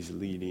life he's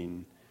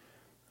leading,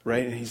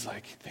 right? And he's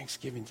like,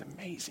 Thanksgiving's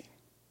amazing.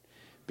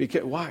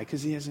 Why?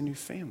 Because he has a new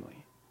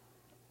family.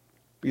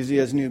 Because he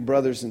has new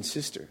brothers and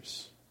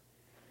sisters.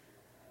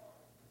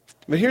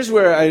 But here's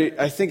where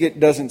I think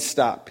it doesn't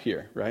stop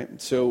here, right?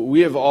 So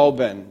we have all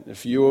been,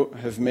 if you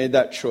have made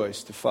that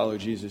choice to follow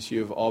Jesus,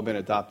 you have all been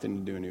adopted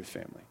into a new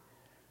family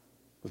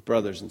with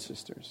brothers and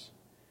sisters.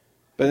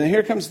 But then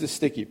here comes the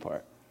sticky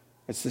part.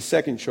 It's the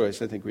second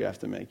choice I think we have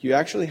to make. You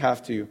actually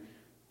have to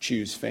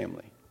choose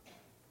family,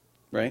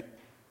 right?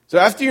 So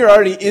after you're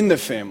already in the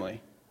family,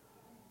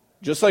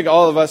 just like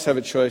all of us have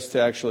a choice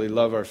to actually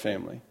love our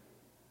family,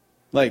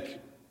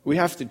 we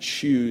have to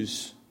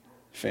choose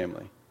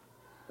family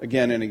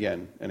again and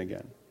again and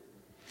again.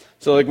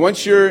 So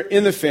once you're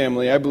in the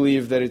family, I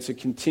believe that it's a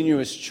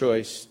continuous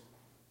choice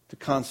to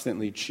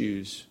constantly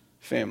choose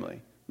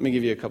family. Let me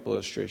give you a couple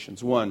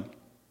illustrations. One,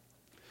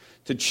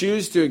 to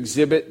choose to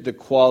exhibit the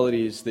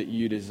qualities that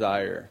you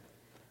desire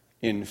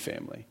in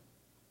family.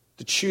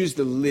 To choose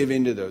to live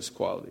into those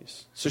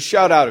qualities. So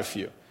shout out a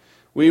few.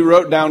 We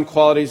wrote down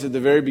qualities at the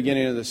very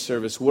beginning of the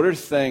service. What are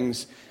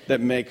things that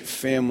make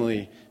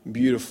family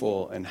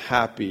beautiful and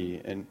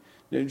happy? And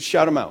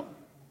shout them out.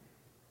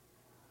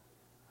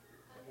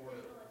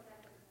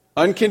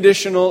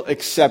 Unconditional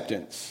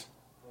acceptance.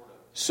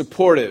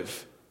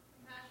 Supportive.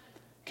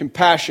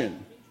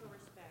 Compassion.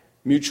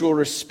 Mutual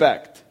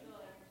respect.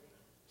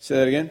 Say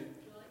that again.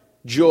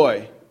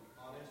 Joy.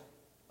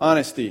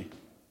 Honesty.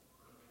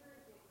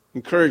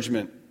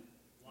 Encouragement.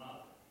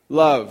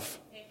 Love.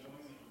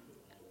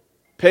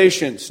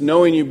 Patience.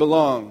 Knowing you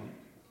belong.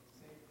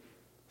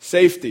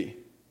 Safety.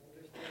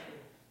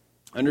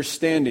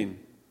 Understanding.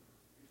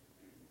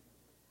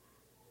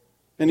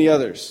 Any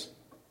others?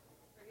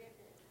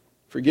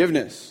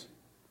 Forgiveness.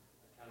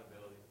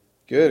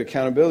 Good.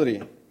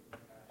 Accountability.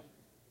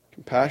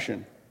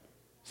 Compassion.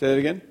 Say that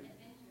again.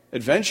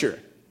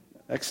 Adventure.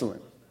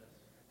 Excellent.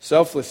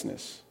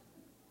 Selflessness.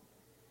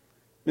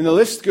 I mean, the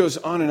list goes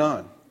on and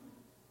on.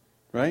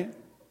 Right?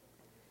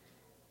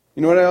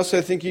 You know what else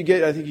I think you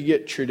get? I think you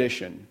get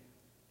tradition.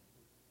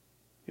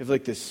 You have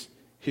like this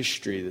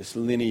history, this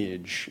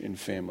lineage in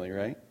family,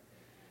 right?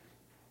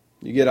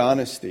 You get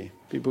honesty.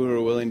 People who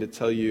are willing to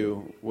tell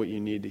you what you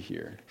need to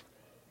hear.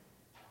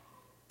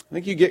 I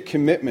think you get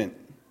commitment.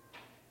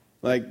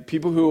 Like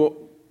people who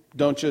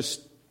don't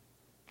just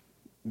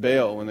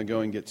bail when the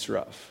going gets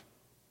rough.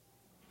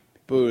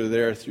 People who are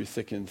there through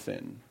thick and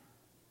thin.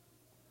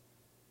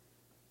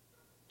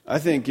 I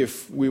think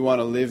if we want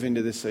to live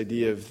into this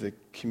idea of the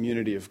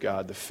community of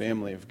God, the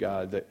family of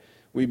God, that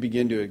we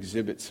begin to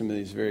exhibit some of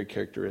these very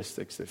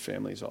characteristics that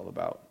family is all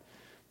about.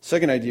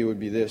 Second idea would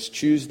be this: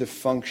 choose to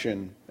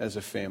function as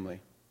a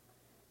family.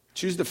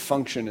 Choose to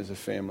function as a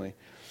family.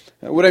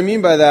 What I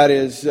mean by that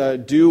is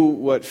do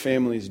what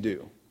families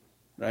do,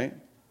 right?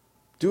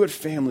 Do what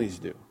families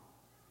do.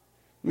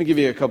 Let me give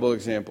you a couple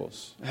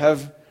examples.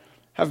 Have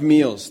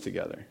meals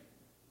together.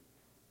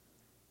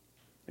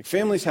 Like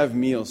families have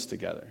meals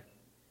together.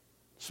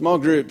 Small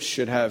groups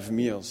should have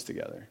meals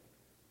together.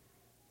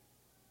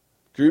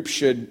 Groups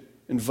should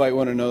invite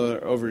one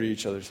another over to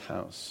each other's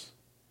house.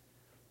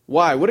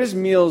 Why? What does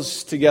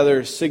meals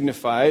together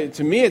signify?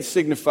 To me, it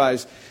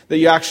signifies that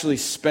you actually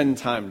spend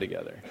time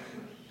together.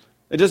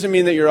 It doesn't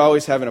mean that you're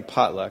always having a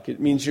potluck. It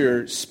means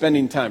you're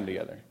spending time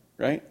together,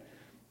 right?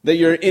 That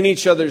you're in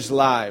each other's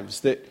lives.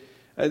 That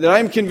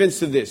I'm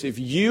convinced of this. If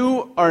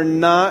you are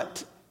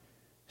not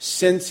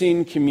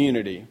sensing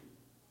community,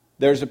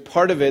 there's a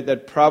part of it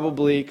that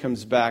probably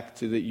comes back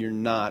to that you're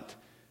not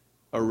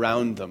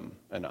around them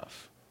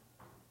enough,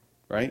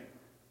 right?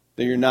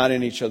 That you're not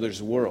in each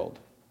other's world.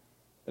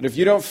 That if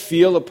you don't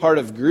feel a part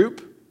of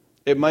group,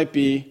 it might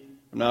be,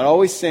 I'm not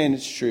always saying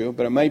it's true,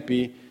 but it might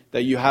be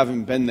that you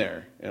haven't been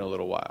there in a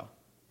little while.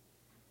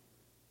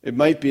 It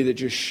might be that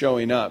just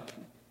showing up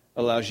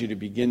allows you to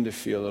begin to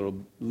feel a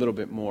little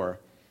bit more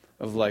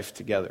of life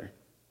together.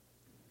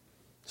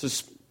 So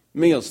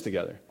meals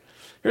together.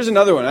 Here's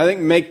another one. I think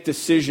make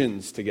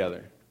decisions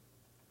together.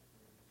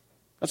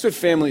 That's what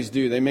families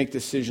do. They make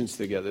decisions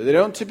together. They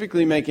don't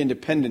typically make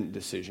independent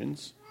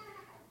decisions,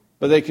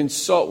 but they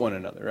consult one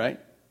another, right?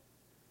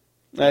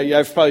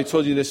 I've probably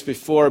told you this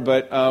before,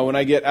 but when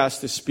I get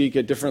asked to speak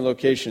at different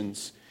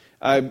locations,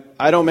 I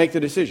don't make the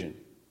decision.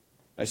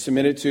 I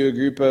submit it to a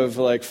group of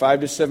like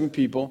 5 to 7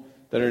 people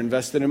that are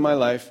invested in my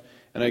life,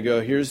 and I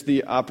go, here's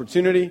the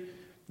opportunity.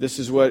 This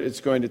is what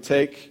it's going to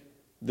take.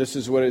 This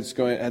is what it's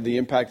going to have, the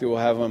impact it will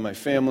have on my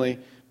family,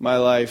 my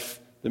life,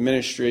 the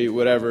ministry,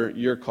 whatever,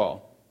 your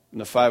call.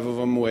 And the 5 of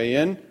them weigh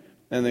in,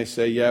 and they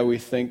say, yeah, we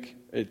think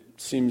it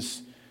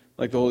seems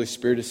like the Holy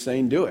Spirit is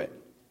saying do it.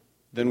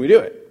 Then we do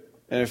it.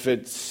 And if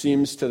it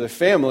seems to the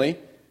family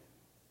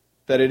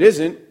that it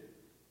isn't,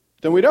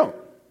 then we don't.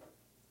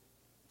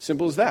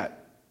 Simple as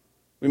that.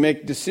 We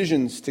make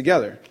decisions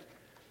together.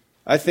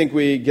 I think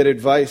we get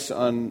advice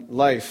on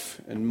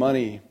life and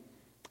money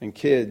and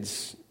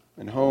kids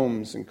and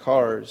homes and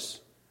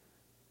cars,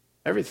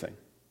 everything.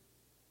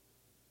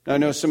 Now, I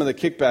know some of the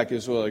kickback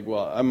is,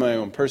 well, I'm my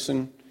own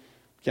person.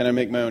 Can I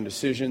make my own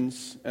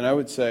decisions? And I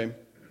would say,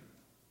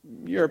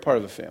 you're a part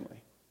of a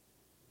family.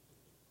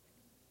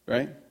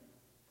 Right?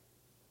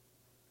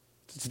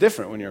 It's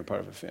different when you're a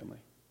part of a family.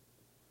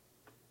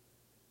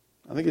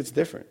 I think it's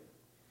different.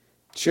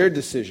 Shared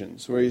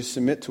decisions where you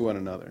submit to one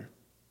another.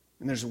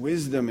 And there's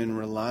wisdom in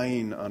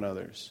relying on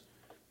others.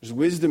 There's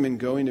wisdom in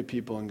going to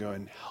people and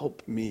going,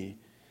 help me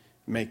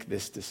make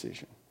this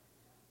decision.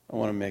 I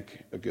want to make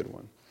a good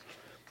one.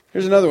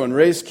 Here's another one.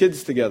 Raise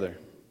kids together.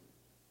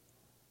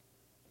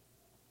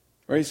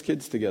 Raise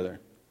kids together.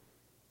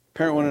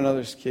 Parent one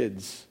another's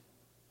kids.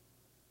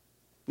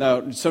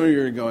 Now, some of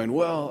you are going,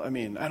 well, I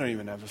don't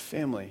even have a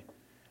family.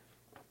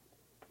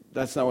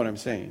 That's not what I'm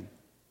saying.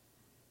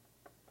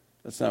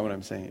 That's not what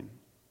I'm saying.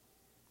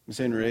 I'm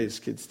saying raise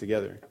kids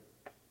together.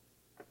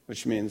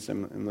 Which means,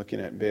 I'm looking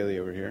at Bailey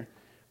over here.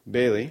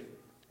 Bailey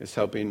is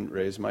helping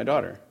raise my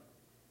daughter.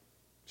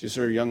 She's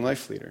her young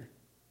life leader.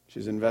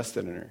 She's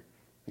invested in her.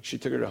 Like she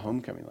took her to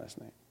homecoming last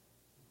night.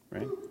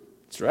 Right?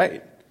 That's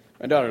right.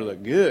 My daughter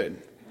looked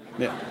good.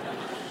 Yeah.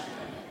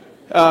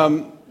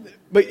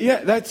 But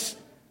yeah,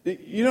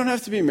 you don't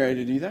have to be married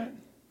to do that.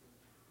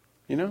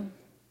 You know?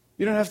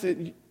 You don't have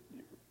to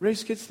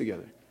raise kids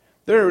together.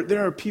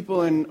 There are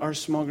people in our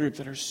small group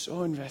that are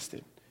so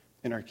invested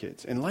in our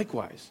kids. And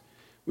likewise,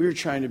 We were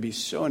trying to be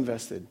so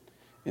invested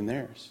in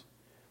theirs.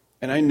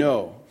 And I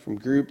know from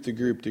group to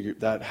group to group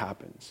that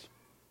happens.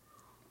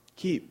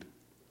 Keep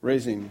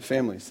raising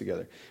families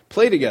together.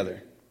 Play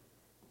together,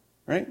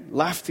 right?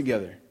 Laugh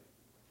together.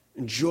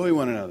 Enjoy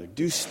one another.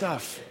 Do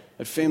stuff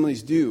that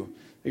families do.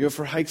 They go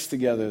for hikes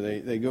together.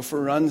 They go for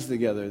runs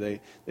together.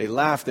 They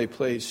laugh. They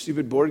play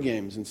stupid board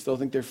games and still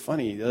think they're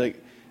funny. They're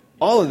like,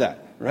 all of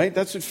that, right?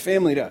 That's what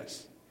family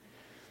does.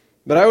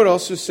 But I would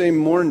also say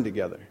mourn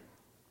together,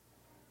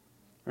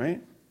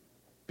 right?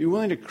 Be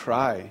willing to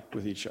cry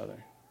with each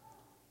other.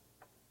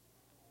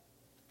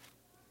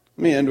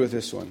 Let me end with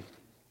this one.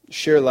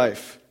 Share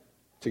life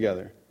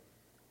together.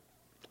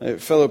 A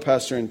fellow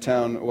pastor in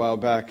town a while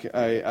back,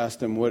 I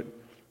asked him, what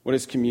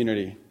is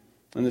community?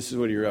 And this is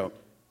what he wrote.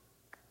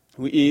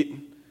 We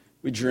eat,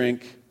 we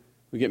drink,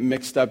 we get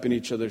mixed up in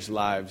each other's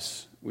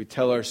lives. We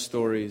tell our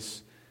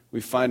stories. We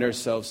find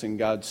ourselves in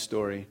God's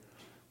story.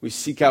 We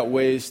seek out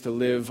ways to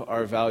live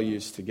our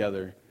values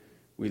together.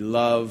 We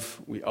love,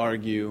 we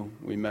argue,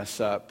 we mess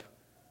up,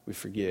 we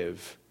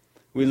forgive.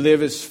 We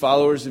live as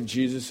followers of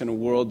Jesus in a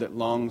world that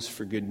longs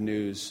for good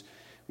news.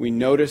 We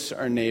notice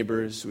our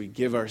neighbors. We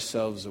give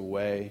ourselves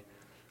away.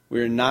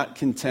 We are not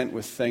content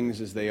with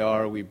things as they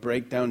are. We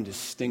break down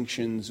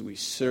distinctions. We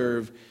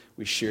serve.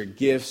 We share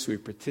gifts. We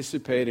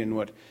participate in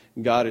what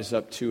God is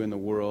up to in the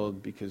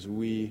world because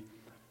we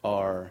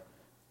are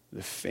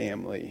the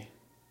family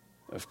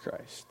of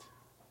Christ.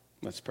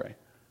 Let's pray.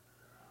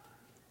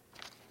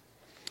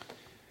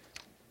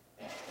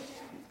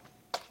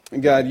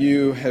 God,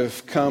 you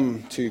have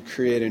come to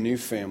create a new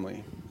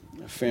family,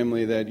 a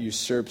family that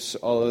usurps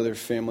all other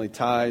family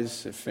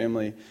ties, a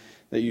family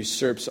that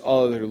usurps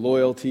all other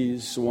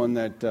loyalties, one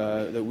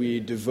that we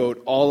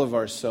devote all of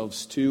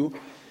ourselves to,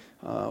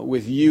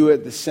 with you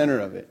at the center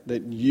of it,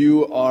 that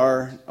you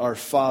are our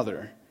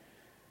Father,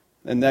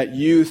 and that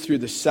you, through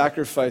the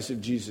sacrifice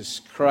of Jesus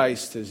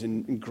Christ, has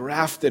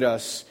engrafted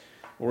us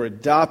or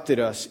adopted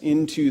us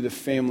into the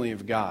family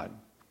of God.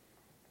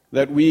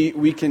 That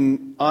we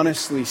can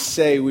honestly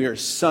say we are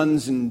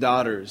sons and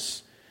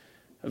daughters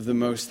of the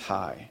Most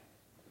High.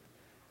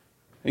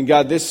 And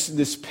God,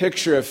 this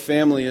picture of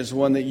family is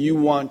one that you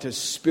want to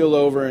spill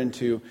over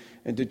into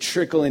and to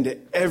trickle into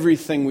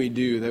everything we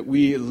do, that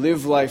we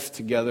live life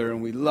together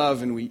and we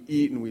love and we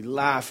eat and we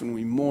laugh and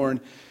we mourn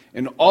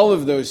and all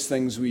of those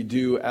things we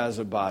do as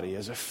a body,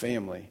 as a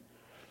family.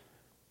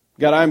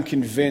 God, I'm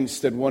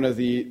convinced that one of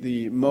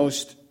the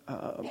most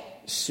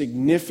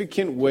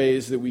significant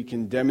ways that we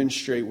can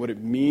demonstrate what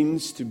it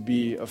means to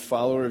be a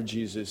follower of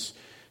Jesus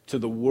to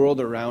the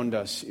world around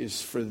us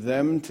is for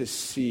them to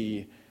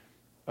see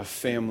a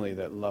family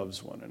that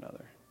loves one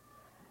another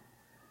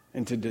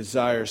and to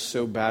desire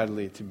so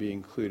badly to be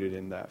included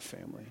in that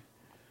family.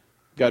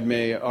 God,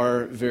 may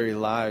our very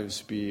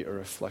lives be a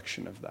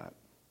reflection of that.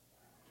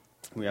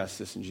 We ask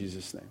this in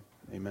Jesus' name.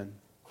 Amen.